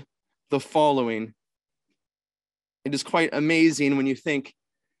declared the following. It is quite amazing when you think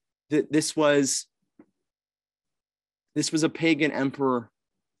that this was a pagan emperor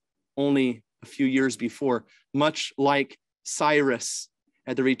only a few years before, much like Cyrus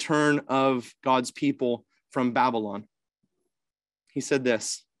at the return of God's people from Babylon. He said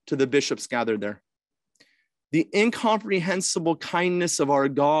this to the bishops gathered there: "The incomprehensible kindness of our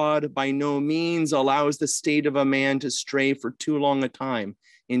God by no means allows the state of a man to stray for too long a time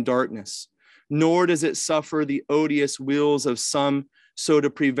in darkness, nor does it suffer the odious wills of some so to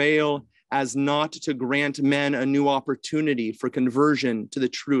prevail as not to grant men a new opportunity for conversion to the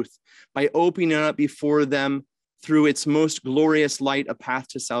truth by opening up before them through its most glorious light a path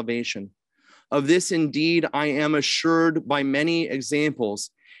to salvation. Of this, indeed, I am assured by many examples,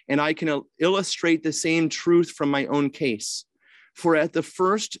 and I can illustrate the same truth from my own case. For at the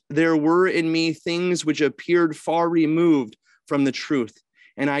first, there were in me things which appeared far removed from the truth,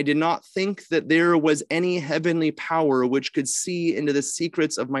 and I did not think that there was any heavenly power which could see into the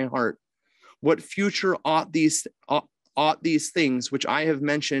secrets of my heart. What future ought these things which I have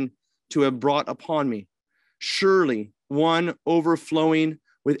mentioned to have brought upon me? Surely one overflowing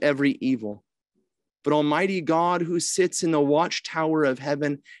with every evil. But Almighty God, who sits in the watchtower of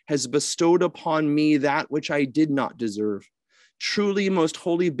heaven, has bestowed upon me that which I did not deserve. Truly, most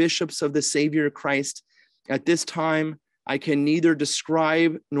holy bishops of the Savior Christ, at this time I can neither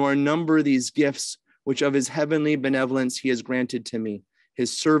describe nor number these gifts which of his heavenly benevolence he has granted to me,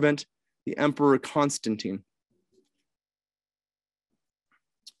 his servant, the Emperor Constantine.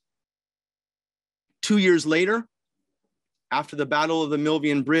 2 years later, after the Battle of the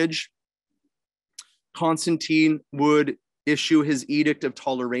Milvian Bridge, Constantine would issue his Edict of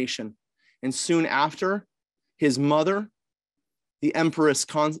Toleration. And soon after, his mother, the Empress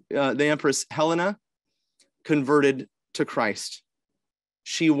Helena, converted to Christ.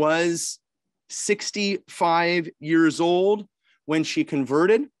 She was 65 years old when she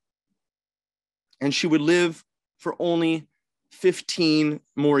converted, and she would live for only 15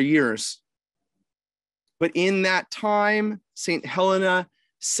 more years. But in that time, St. Helena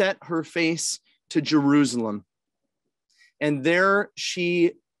set her face to Jerusalem. And there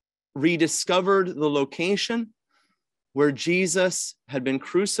she rediscovered the location where Jesus had been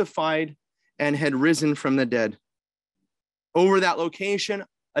crucified and had risen from the dead. Over that location,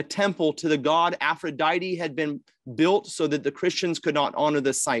 a temple to the god Aphrodite had been built so that the Christians could not honor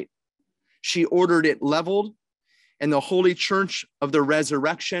the site. She ordered it leveled and the Holy Church of the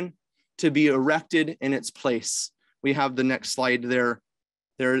Resurrection to be erected in its place. We have the next slide there.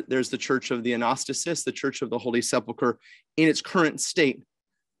 There's the Church of the Anastasis, the Church of the Holy Sepulchre, in its current state.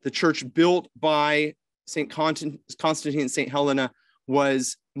 The church built by St. Constantine and St. Helena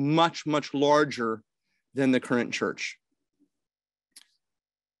was much, much larger than the current church.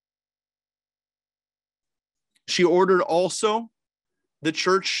 She ordered also the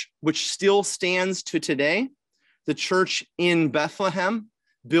church, which still stands to today, the church in Bethlehem,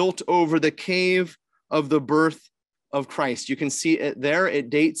 built over the cave of the birth of Christ. You can see it there. It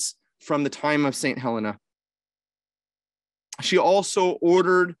dates from the time of St. Helena. She also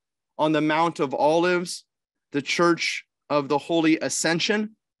ordered on the Mount of Olives, the Church of the Holy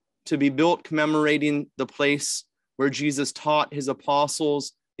Ascension, to be built commemorating the place where Jesus taught his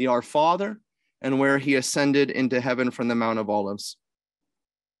apostles the Our Father and where he ascended into heaven from the Mount of Olives.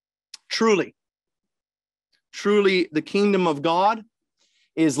 Truly, the kingdom of God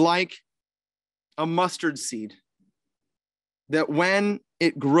is like a mustard seed that when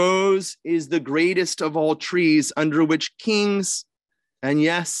it grows is the greatest of all trees, under which kings and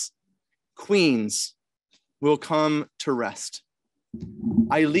yes, queens will come to rest.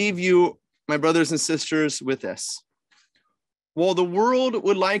 I leave you, my brothers and sisters, with this. While the world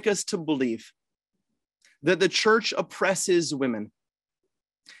would like us to believe that the church oppresses women,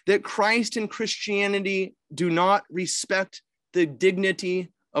 that Christ and Christianity do not respect the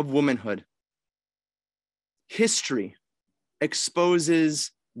dignity of womanhood, history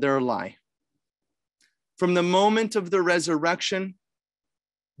exposes their lie. From the moment of the resurrection,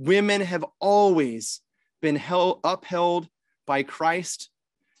 women have always been upheld by Christ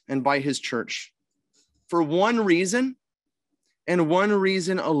and by his church for one reason and one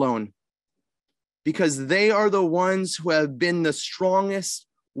reason alone, because they are the ones who have been the strongest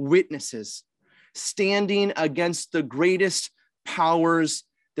witnesses standing against the greatest powers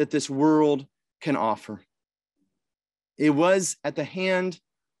that this world can offer. It was at the hand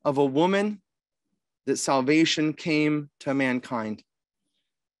of a woman that salvation came to mankind.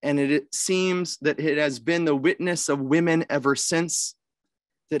 And it seems that it has been the witness of women ever since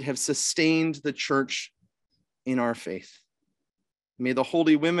that have sustained the church in our faith. May the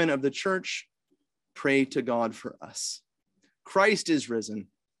holy women of the church pray to God for us. Christ is risen.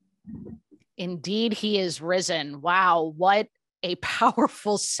 Indeed, he is risen. Wow, what a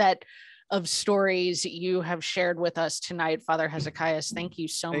powerful set of stories you have shared with us tonight, Father Hezekias. Thank you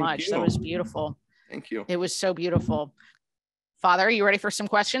so much. That was beautiful. Thank you. It was so beautiful. Father, are you ready for some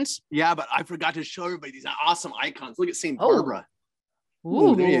questions? Yeah, but I forgot to show everybody these awesome icons. Look at St. Barbara.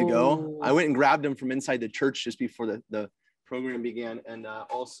 Ooh, there you go. I went and grabbed them from inside the church just before the program began. And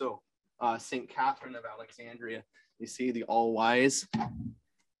also St. Catherine of Alexandria. You see the all wise.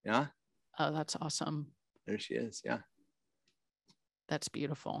 Yeah. Oh, that's awesome. There she is. Yeah. That's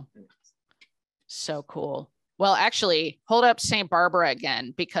beautiful. So cool. Well, actually, hold up St. Barbara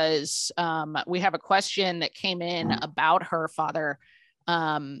again, because we have a question that came in about her, Father.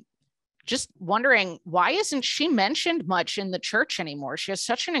 Just wondering, why isn't she mentioned much in the church anymore? She has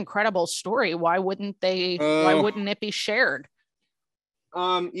such an incredible story. Why wouldn't it be shared?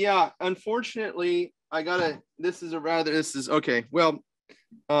 Yeah, unfortunately, this is okay. Well,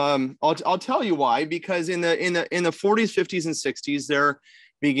 I'll tell you why, because in the 40s, 50s, and 60s, there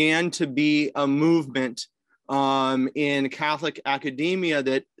began to be a movement in Catholic academia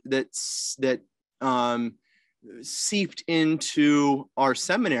that seeped into our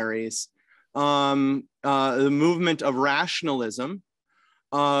seminaries, the movement of rationalism,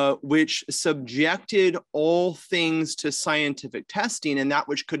 which subjected all things to scientific testing, and that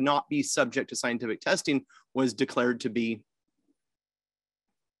which could not be subject to scientific testing was declared to be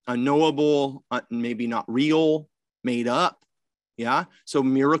unknowable, maybe not real, made up. Yeah. So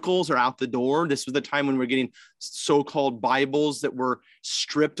miracles are out the door. This was the time when we're getting so-called Bibles that were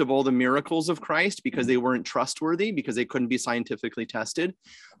stripped of all the miracles of Christ because they weren't trustworthy, because they couldn't be scientifically tested,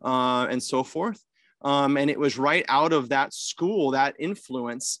 and so forth. And it was right out of that school, that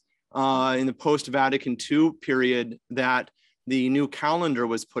influence, in the post-Vatican II period, that the new calendar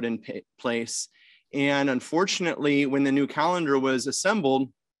was put in place. And unfortunately, when the new calendar was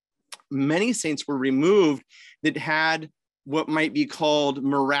assembled, many saints were removed that had what might be called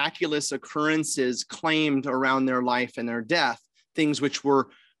miraculous occurrences claimed around their life and their death, things which were,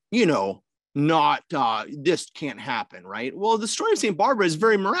 not, this can't happen, right? Well, the story of St. Barbara is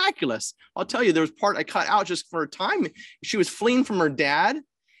very miraculous. I'll tell you, there was part I cut out just for a time. She was fleeing from her dad.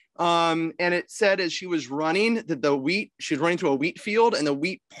 And it said as she was running that she was running through a wheat field, and the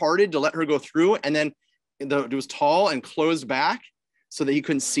wheat parted to let her go through. And then it was tall and closed back so that he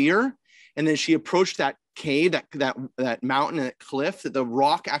couldn't see her. And then she approached that cave, that mountain, and that cliff, that the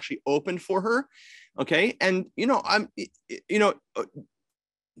rock actually opened for her. Okay. And,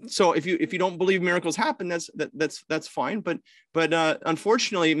 so if you don't believe miracles happen, that's fine. But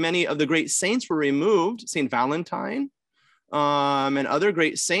unfortunately, many of the great saints were removed, St. Valentine, and other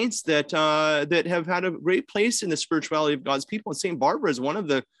great saints that have had a great place in the spirituality of God's people. And St. Barbara is one of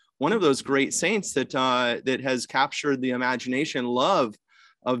those great saints that has captured the imagination, love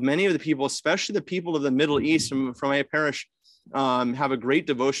of many of the people, especially the people of the Middle East. From my parish, have a great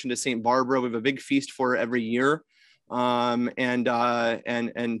devotion to St. Barbara. We have a big feast for her every year. And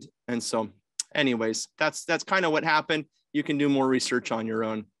so anyways, that's kind of what happened. You can do more research on your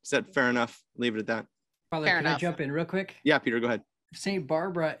own. Is that fair enough? Leave it at that. Father, can I jump in real quick? Yeah, Peter, go ahead. St.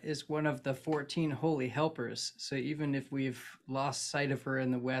 Barbara is one of the 14 holy helpers. So even if we've lost sight of her in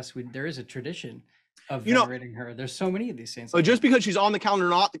the West, there is a tradition of venerating her. There's so many of these saints. Just because she's on the calendar,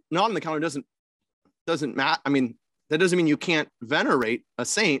 not on the calendar, doesn't matter. I mean, that doesn't mean you can't venerate a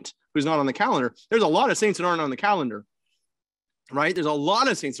saint who's not on the calendar. There's a lot of saints that aren't on the calendar, right? There's a lot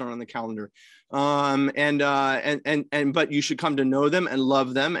of saints that aren't on the calendar. But you should come to know them and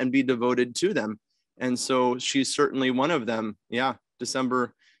love them and be devoted to them. And so she's certainly one of them. Yeah.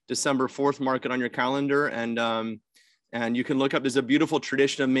 December 4th, mark it on your calendar. And you can look up, there's a beautiful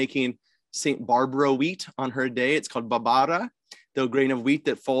tradition of making St. Barbara wheat on her day. It's called babara. The grain of wheat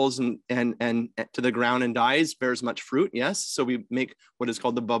that falls and to the ground and dies bears much fruit. Yes. So we make what is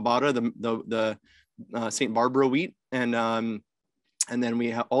called the babara, the St. Barbara wheat. And then we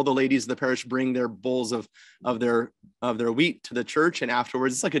have all the ladies of the parish bring their bowls of their wheat to the church. And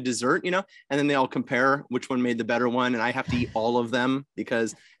afterwards, it's like a dessert, and then they all compare which one made the better one. And I have to eat all of them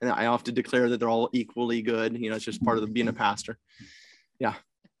and I have to declare that they're all equally good. It's just part of being a pastor. Yeah.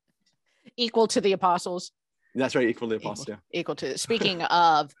 Equal to the apostles. That's right. Equal to the apostles. Equal to. Speaking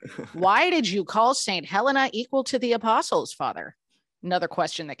of, why did you call St. Helena equal to the apostles, Father? Another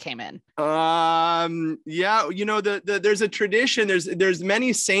question that came in. Yeah, there's a tradition. There's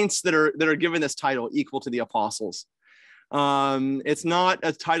many saints that are given this title, equal to the apostles. It's not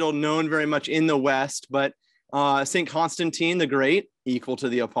a title known very much in the West, but St. Constantine the Great, equal to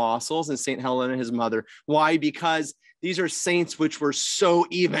the apostles, and St. Helena, his mother. Why? Because these are saints which were so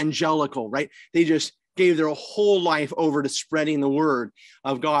evangelical, right? They just gave their whole life over to spreading the word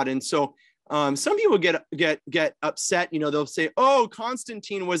of God. And so some people get upset, they'll say, oh,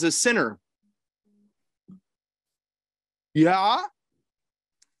 Constantine was a sinner. Yeah.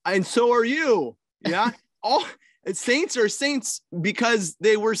 And so are you. Yeah. All saints are saints because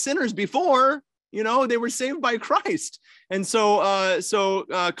they were sinners before, they were saved by Christ. And so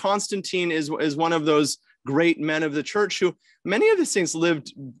Constantine is one of those great men of the church who many of the saints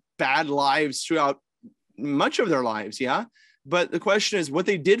lived bad lives throughout much of their lives. Yeah. but the question is what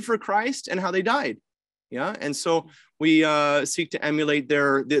they did for Christ and how they died. Yeah. And so we seek to emulate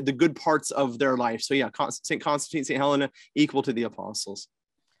the good parts of their life. So yeah, St. Constantine, St. Helena, equal to the apostles.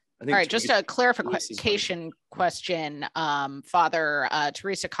 I think. All right, just a clarification question. Father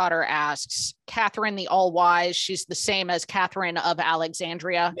Teresa Cotter asks, Catherine the All-Wise, she's the same as Catherine of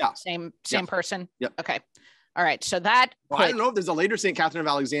Alexandria? Yeah. Same person? Yep. Okay. All right. So that I don't know if there's a later St. Catherine of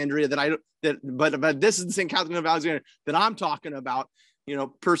Alexandria but this is the St. Catherine of Alexandria that I'm talking about,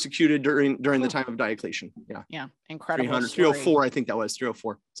 persecuted during the time of Diocletian. Yeah. Yeah. Incredible. 304, I think that was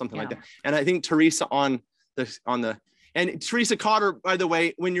 304, something like that. And I think Teresa and Teresa Cotter, by the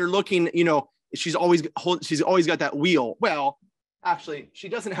way, when you're looking, she's always got that wheel. Well, actually, she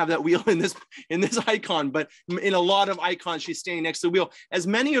doesn't have that wheel in this icon, but in a lot of icons, she's standing next to the wheel. As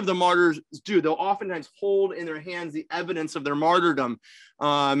many of the martyrs do, they'll oftentimes hold in their hands the evidence of their martyrdom,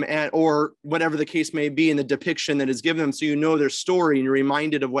 or whatever the case may be in the depiction that is given them, so you know their story and you're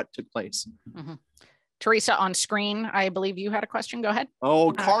reminded of what took place. Mm-hmm. Teresa, on screen, I believe you had a question. Go ahead.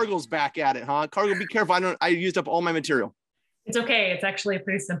 Oh, Cargill's back at it, huh? Cargill, be careful. I used up all my material. It's okay. It's actually a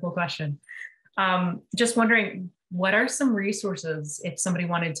pretty simple question. Just wondering, what are some resources if somebody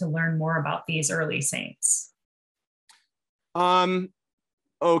wanted to learn more about these early saints?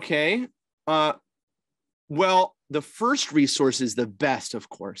 Okay. Well, the first resource is the best, of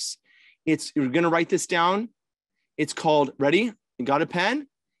course. You're going to write this down. It's called, ready? You got a pen?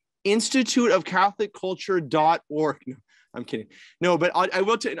 instituteofcatholicculture.org. No, I'm kidding. No, but I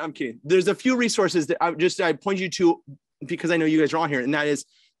will tell you, I'm kidding. There's a few resources that I point you to because I know you guys are on here, and that is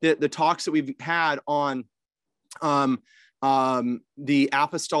the talks that we've had on the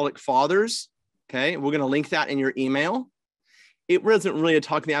Apostolic Fathers. Okay, we're going to link that in your email. It wasn't really a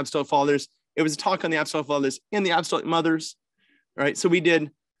talk on the Apostolic Fathers. It was a talk on the Apostolic Fathers and the Apostolic Mothers. Right. So we did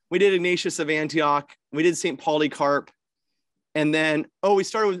Ignatius of Antioch. We did St. Polycarp. And then, we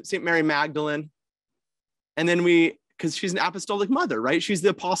started with St. Mary Magdalene. And then because she's an apostolic mother, right? She's the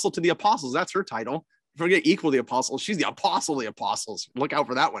apostle to the apostles. That's her title. Forget equal the apostles. She's the apostle of the apostles. Look out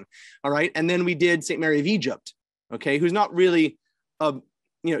for that one. All right. And then we did St. Mary of Egypt, okay, who's not really,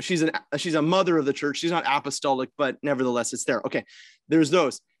 she's a mother of the church. She's not apostolic, but nevertheless, it's there. Okay. There's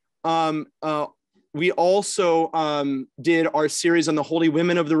those. We also did our series on the holy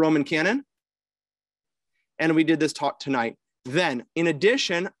women of the Roman canon. And we did this talk tonight. Then, in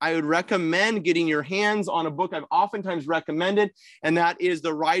addition, I would recommend getting your hands on a book I've oftentimes recommended, and that is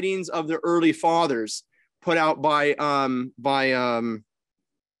the Writings of the Early Fathers, put out by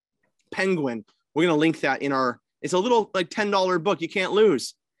Penguin. We're going to link that it's a little like $10 book you can't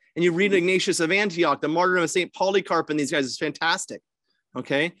lose. And you read Ignatius of Antioch, the martyrdom of St. Polycarp, and these guys is fantastic.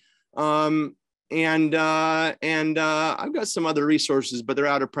 Okay. And I've got some other resources, but they're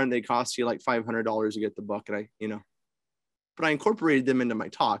out of print. They cost you like $500 to get the book. And but I incorporated them into my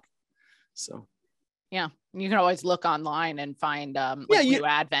talk. So, yeah, you can always look online and find New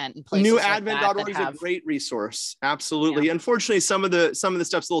Advent and places NewAdvent.org is a great resource. Absolutely. Yeah. Unfortunately, some of the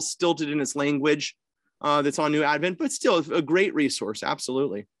stuff's a little stilted in its language that's on New Advent, but still a great resource.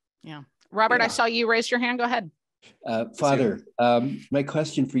 Absolutely. Yeah. Robert, I saw you raise your hand. Go ahead. Father, my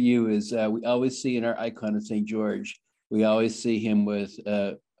question for you is, we always see in our icon of St. George, we always see him with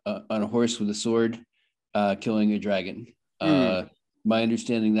on a horse with a sword, killing a dragon. My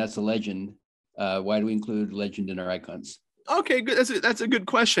understanding, that's a legend. Why do we include legend in our icons? Okay, good. That's a good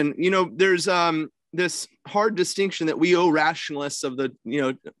question. There's this hard distinction that we rationalists of the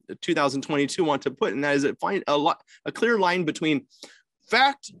 2022 want to put, and that is find a clear line between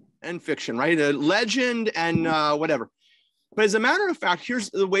fact and fiction, right? A legend and whatever. But as a matter of fact, here's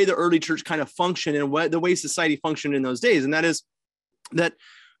the way the early church kind of functioned and the way society functioned in those days, and that is that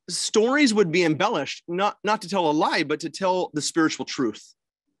stories would be embellished, not to tell a lie, but to tell the spiritual truth.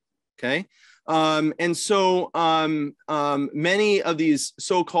 Okay. And so many of these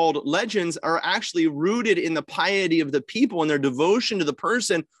so-called legends are actually rooted in the piety of the people and their devotion to the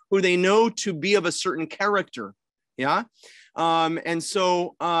person who they know to be of a certain character. Yeah. And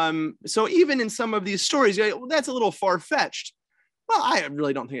so even in some of these stories, well, that's a little far-fetched. Well, I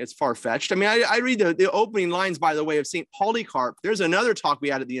really don't think it's far-fetched. I mean, I read the opening lines, by the way, of St. Polycarp. There's another talk we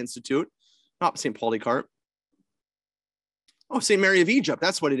had at the Institute, not St. Polycarp. Oh, St. Mary of Egypt.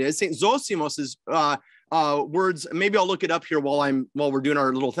 That's what it is. St. Zosimos's words. Maybe I'll look it up here while we're doing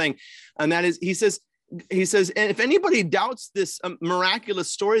our little thing. And that is, he says, and if anybody doubts this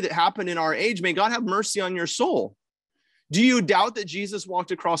miraculous story that happened in our age, may God have mercy on your soul. Do you doubt that Jesus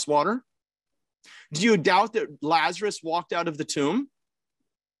walked across water? Do you doubt that Lazarus walked out of the tomb?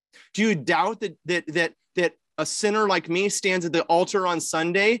 Do you doubt that a sinner like me stands at the altar on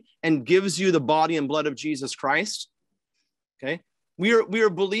Sunday and gives you the body and blood of Jesus Christ? Okay. We are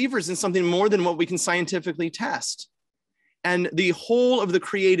believers in something more than what we can scientifically test. And the whole of the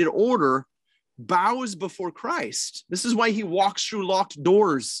created order bows before Christ. This is why he walks through locked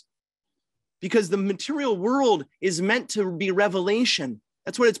doors, because the material world is meant to be revelation.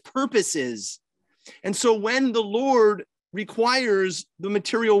 That's what its purpose is. And so when the Lord requires the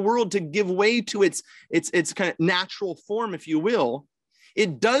material world to give way to its kind of natural form, if you will,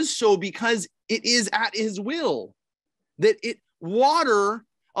 it does so because it is at his will. That water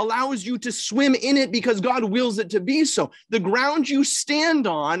allows you to swim in it because God wills it to be so. The ground you stand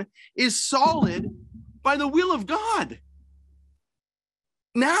on is solid by the will of God.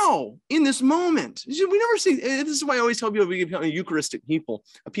 Now, in this moment, we never see, this is why I always tell people we become a Eucharistic people,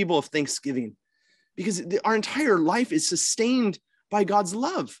 a people of thanksgiving, because our entire life is sustained by God's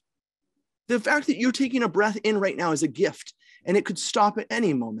love. The fact that you're taking a breath in right now is a gift, and it could stop at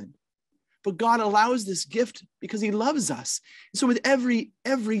any moment. But God allows this gift because he loves us. So with every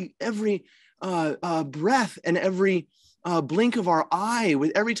breath and every blink of our eye,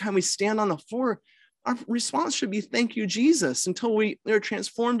 with every time we stand on the floor, our response should be, thank you, Jesus, until we are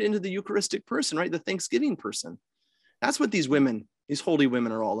transformed into the Eucharistic person, right? The Thanksgiving person. That's what these women, these holy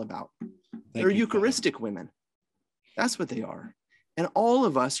women are all about. They're Eucharistic women. That's what they are. And all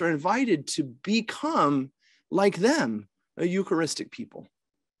of us are invited to become like them, a Eucharistic people.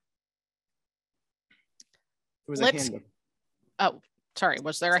 There was a hand up. Oh, sorry.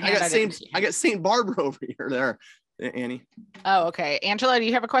 Was there a hand? I got St. Barbara over here there, Annie. Oh, okay. Angela, do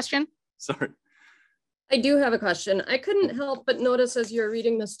you have a question? Sorry. I do have a question. I couldn't help but notice as you're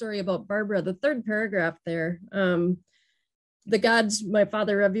reading the story about Barbara, the third paragraph there, the gods my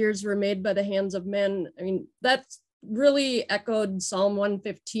father reveres were made by the hands of men. I mean, that's really echoed Psalm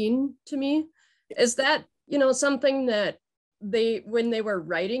 115 to me. Is that, something that when they were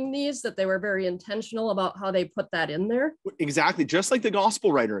writing these, that they were very intentional about how they put that in there? Exactly. Just like the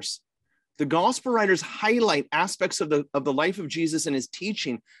gospel writers. The gospel writers highlight aspects of the life of Jesus and his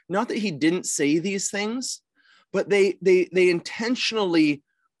teaching. Not that he didn't say these things, but they intentionally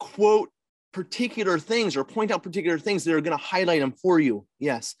quote particular things or point out particular things that are going to highlight them for you.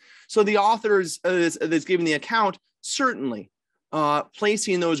 Yes. So the authors that's giving the account, certainly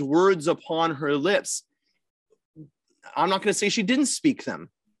placing those words upon her lips. I'm not going to say she didn't speak them.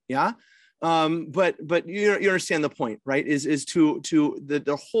 Yeah. But you understand the point, right? Is to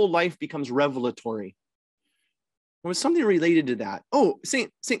the whole life becomes revelatory. There was something related to that. Oh, is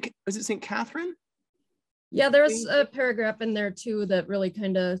it St. Catherine? Yeah, there's a paragraph in there too that really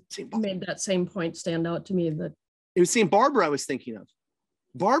kind of made that same point stand out to me. That it was St. Barbara I was thinking of.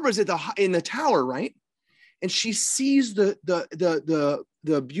 Barbara's in the tower, right? And she sees the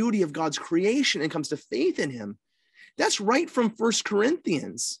beauty of God's creation and comes to faith in him. That's right from 1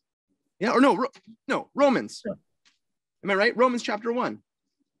 Corinthians. Yeah, or no, Romans. Am I right? Romans chapter 1.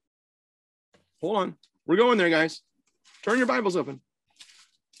 Hold on. We're going there, guys. Turn your Bibles open.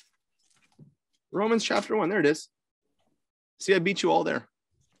 Romans chapter 1. There it is. See, I beat you all there.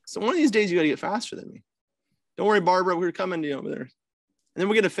 So one of these days, you got to get faster than me. Don't worry, Barbara. We're coming to you over there. And then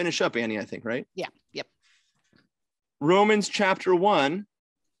we're going to finish up, Annie, I think, right? Yeah. Yep. Romans chapter 1,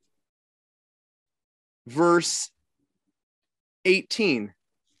 verse 18.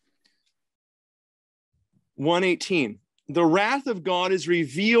 1:18. The wrath of God is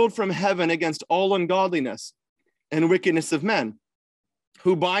revealed from heaven against all ungodliness and wickedness of men,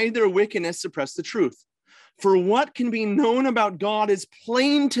 who by their wickedness suppress the truth. For what can be known about God is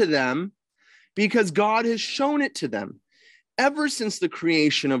plain to them, because God has shown it to them. Ever since the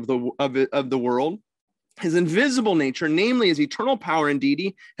creation of the world, his invisible nature, namely his eternal power and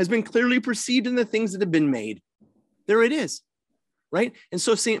deity, has been clearly perceived in the things that have been made. There it is, right? And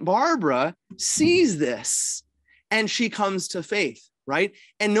so St. Barbara sees this and she comes to faith, right?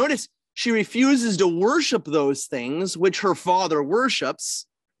 And notice she refuses to worship those things which her father worships,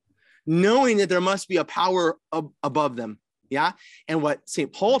 knowing that there must be a power above them. Yeah. And what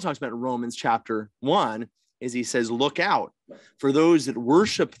St. Paul talks about in Romans chapter 1 is he says, look out, for those that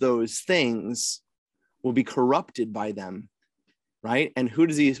worship those things will be corrupted by them. Right. And what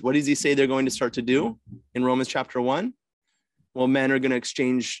does he say they're going to start to do in Romans chapter 1? Well, men are going to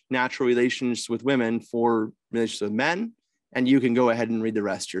exchange natural relations with women for relations with men. And you can go ahead and read the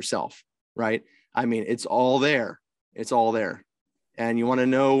rest yourself. Right. I mean, it's all there. It's all there. And you want to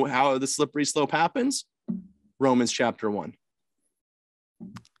know how the slippery slope happens? Romans chapter 1.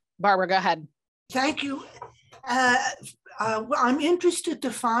 Barbara, go ahead. Thank you. I'm interested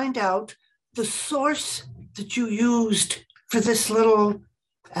to find out the source that you used for this little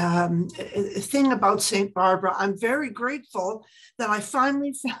thing about St. Barbara. I'm very grateful that I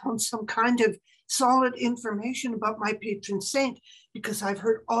finally found some kind of solid information about my patron saint, because I've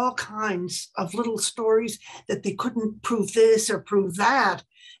heard all kinds of little stories that they couldn't prove this or prove that.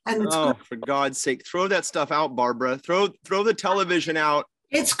 And it's good. For God's sake, throw that stuff out, Barbara. Throw the television out.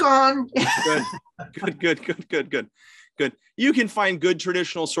 It's gone. Good. You can find good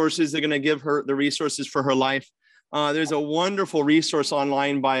traditional sources that are going to give her the resources for her life. There's a wonderful resource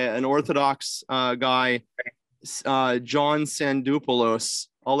online by an Orthodox guy, John Sandopoulos.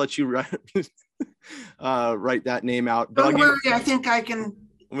 I'll let you write that name out. Don't worry, I think I can.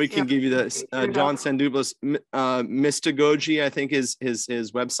 We can give you this. John Sandopoulos, Mystagogy, I think his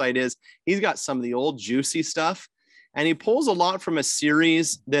website is. He's got some of the old juicy stuff, and he pulls a lot from a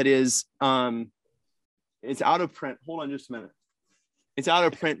series that is it's out of print. Hold on just a minute. It's out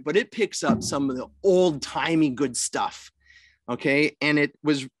of print, but it picks up some of the old-timey good stuff. Okay, and it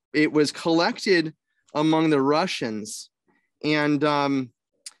was collected among the Russians and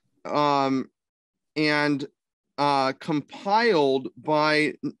compiled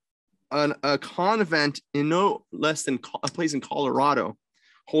by a convent in no less than a place in Colorado,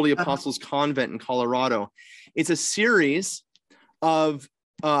 Holy Apostles Convent in Colorado. It's a series of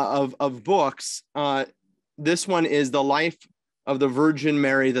books. This one is The Life of the Virgin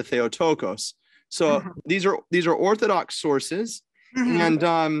Mary the Theotokos. So these are Orthodox sources,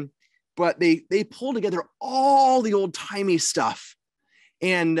 and but they pull together all the old-timey stuff,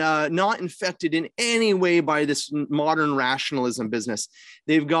 and not infected in any way by this modern rationalism business.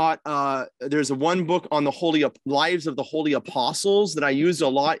 They've got, there's one book on the lives of the Holy Apostles that I used a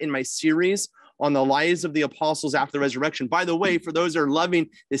lot in my series on the lives of the apostles after the resurrection. By the way, for those that are loving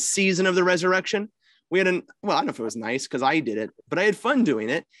this season of the resurrection, we had well, I don't know if it was nice because I did it, but I had fun doing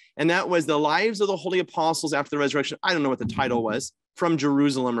it. And that was the lives of the Holy Apostles after the resurrection. I don't know what the title was, From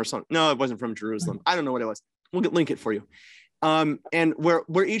Jerusalem or something. No, it wasn't From Jerusalem. I don't know what it was. We'll link it for you. And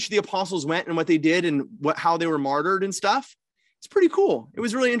where each of the apostles went and what they did and how they were martyred and stuff. It's pretty cool. It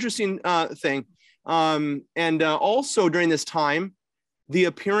was a really interesting thing. And also during this time, the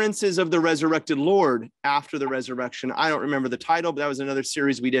appearances of the resurrected Lord after the resurrection. I don't remember the title, but that was another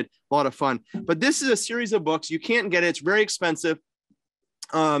series we did. A lot of fun. But this is a series of books. You can't get it. It's very expensive.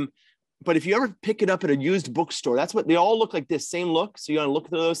 But if you ever pick it up at a used bookstore, that's what they all look like, this same look. So you want to look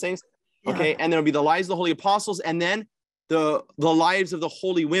through those things. Okay. And there'll be the lives of the Holy Apostles, and then the lives of the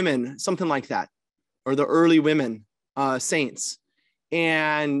holy women, something like that, or the early women saints.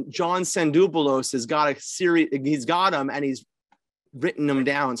 And John Sandopoulos has got a series. He's got them, and he's written them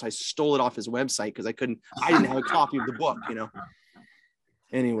down. So I stole it off his website because I didn't have a copy of the book,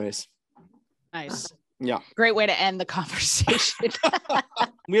 Anyways. Nice. Yeah. Great way to end the conversation.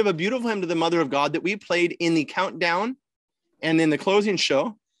 We have a beautiful hymn to the Mother of God that we played in the countdown and in the closing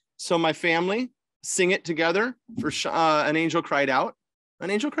show. So my family sing it together for An Angel Cried Out. An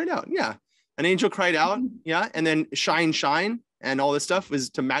Angel Cried Out. Yeah. An Angel Cried Out. Yeah. And then Shine, Shine. And all this stuff was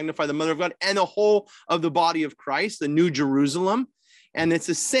to magnify the Mother of God and the whole of the body of Christ, the New Jerusalem. And it's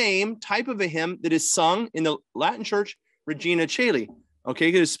the same type of a hymn that is sung in the Latin Church, Regina Caeli. Okay,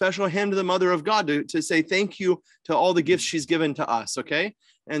 it's a special hymn to the Mother of God to say thank you to all the gifts she's given to us. Okay,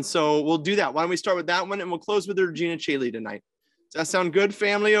 and so we'll do that. Why don't we start with that one, and we'll close with the Regina Caeli tonight. Does that sound good,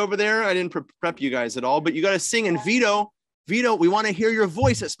 family over there? I didn't prep you guys at all, but you got to sing. And Vito, we want to hear your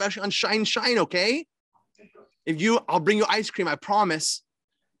voice, especially on Shine, Shine. Okay. I'll bring you ice cream, I promise.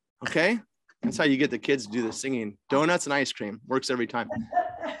 Okay? That's how you get the kids to do the singing. Donuts and ice cream. Works every time.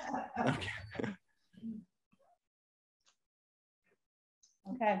 Okay.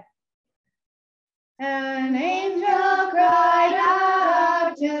 Okay. An angel cried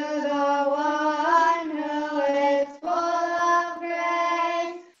out to the one who is full of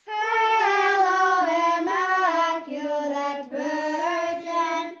grace. Hail, O Immaculate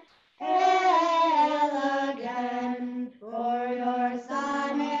Virgin. Hail again, for your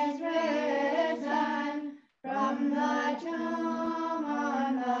Son is risen from the tomb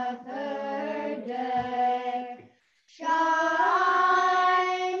on the third day. Shine,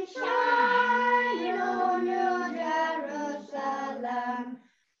 shine, O New Jerusalem,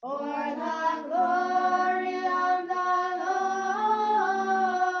 for the glory of the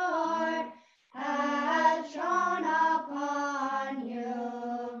Lord has shone upon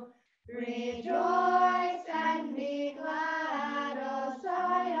you. Rejoice and be glad, O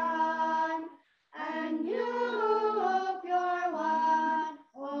Zion, and you, O pure one,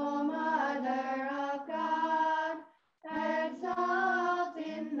 O Mother of God, exalt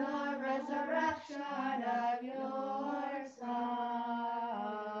in the resurrection of your Son.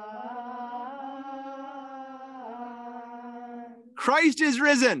 Christ is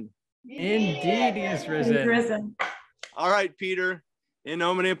risen. Indeed, he is risen. Risen. All right, Peter. In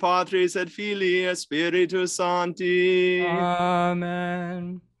nomine Patris et Filii et Spiritus Sancti.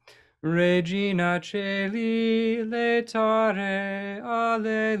 Amen. Regina Caeli, laetare,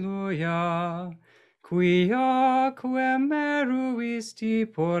 alleluia. Quia quem meruisti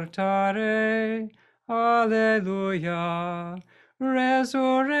portare, alleluia.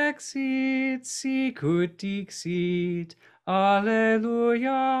 Resurrexit, sicut dixit,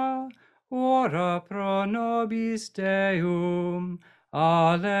 alleluia. Ora pro nobis Deum,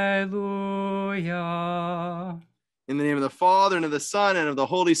 alleluia. In the name of the Father, and of the Son, and of the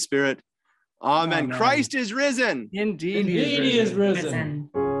Holy Spirit. Amen. Amen. Christ is risen. Indeed, Indeed, he is risen.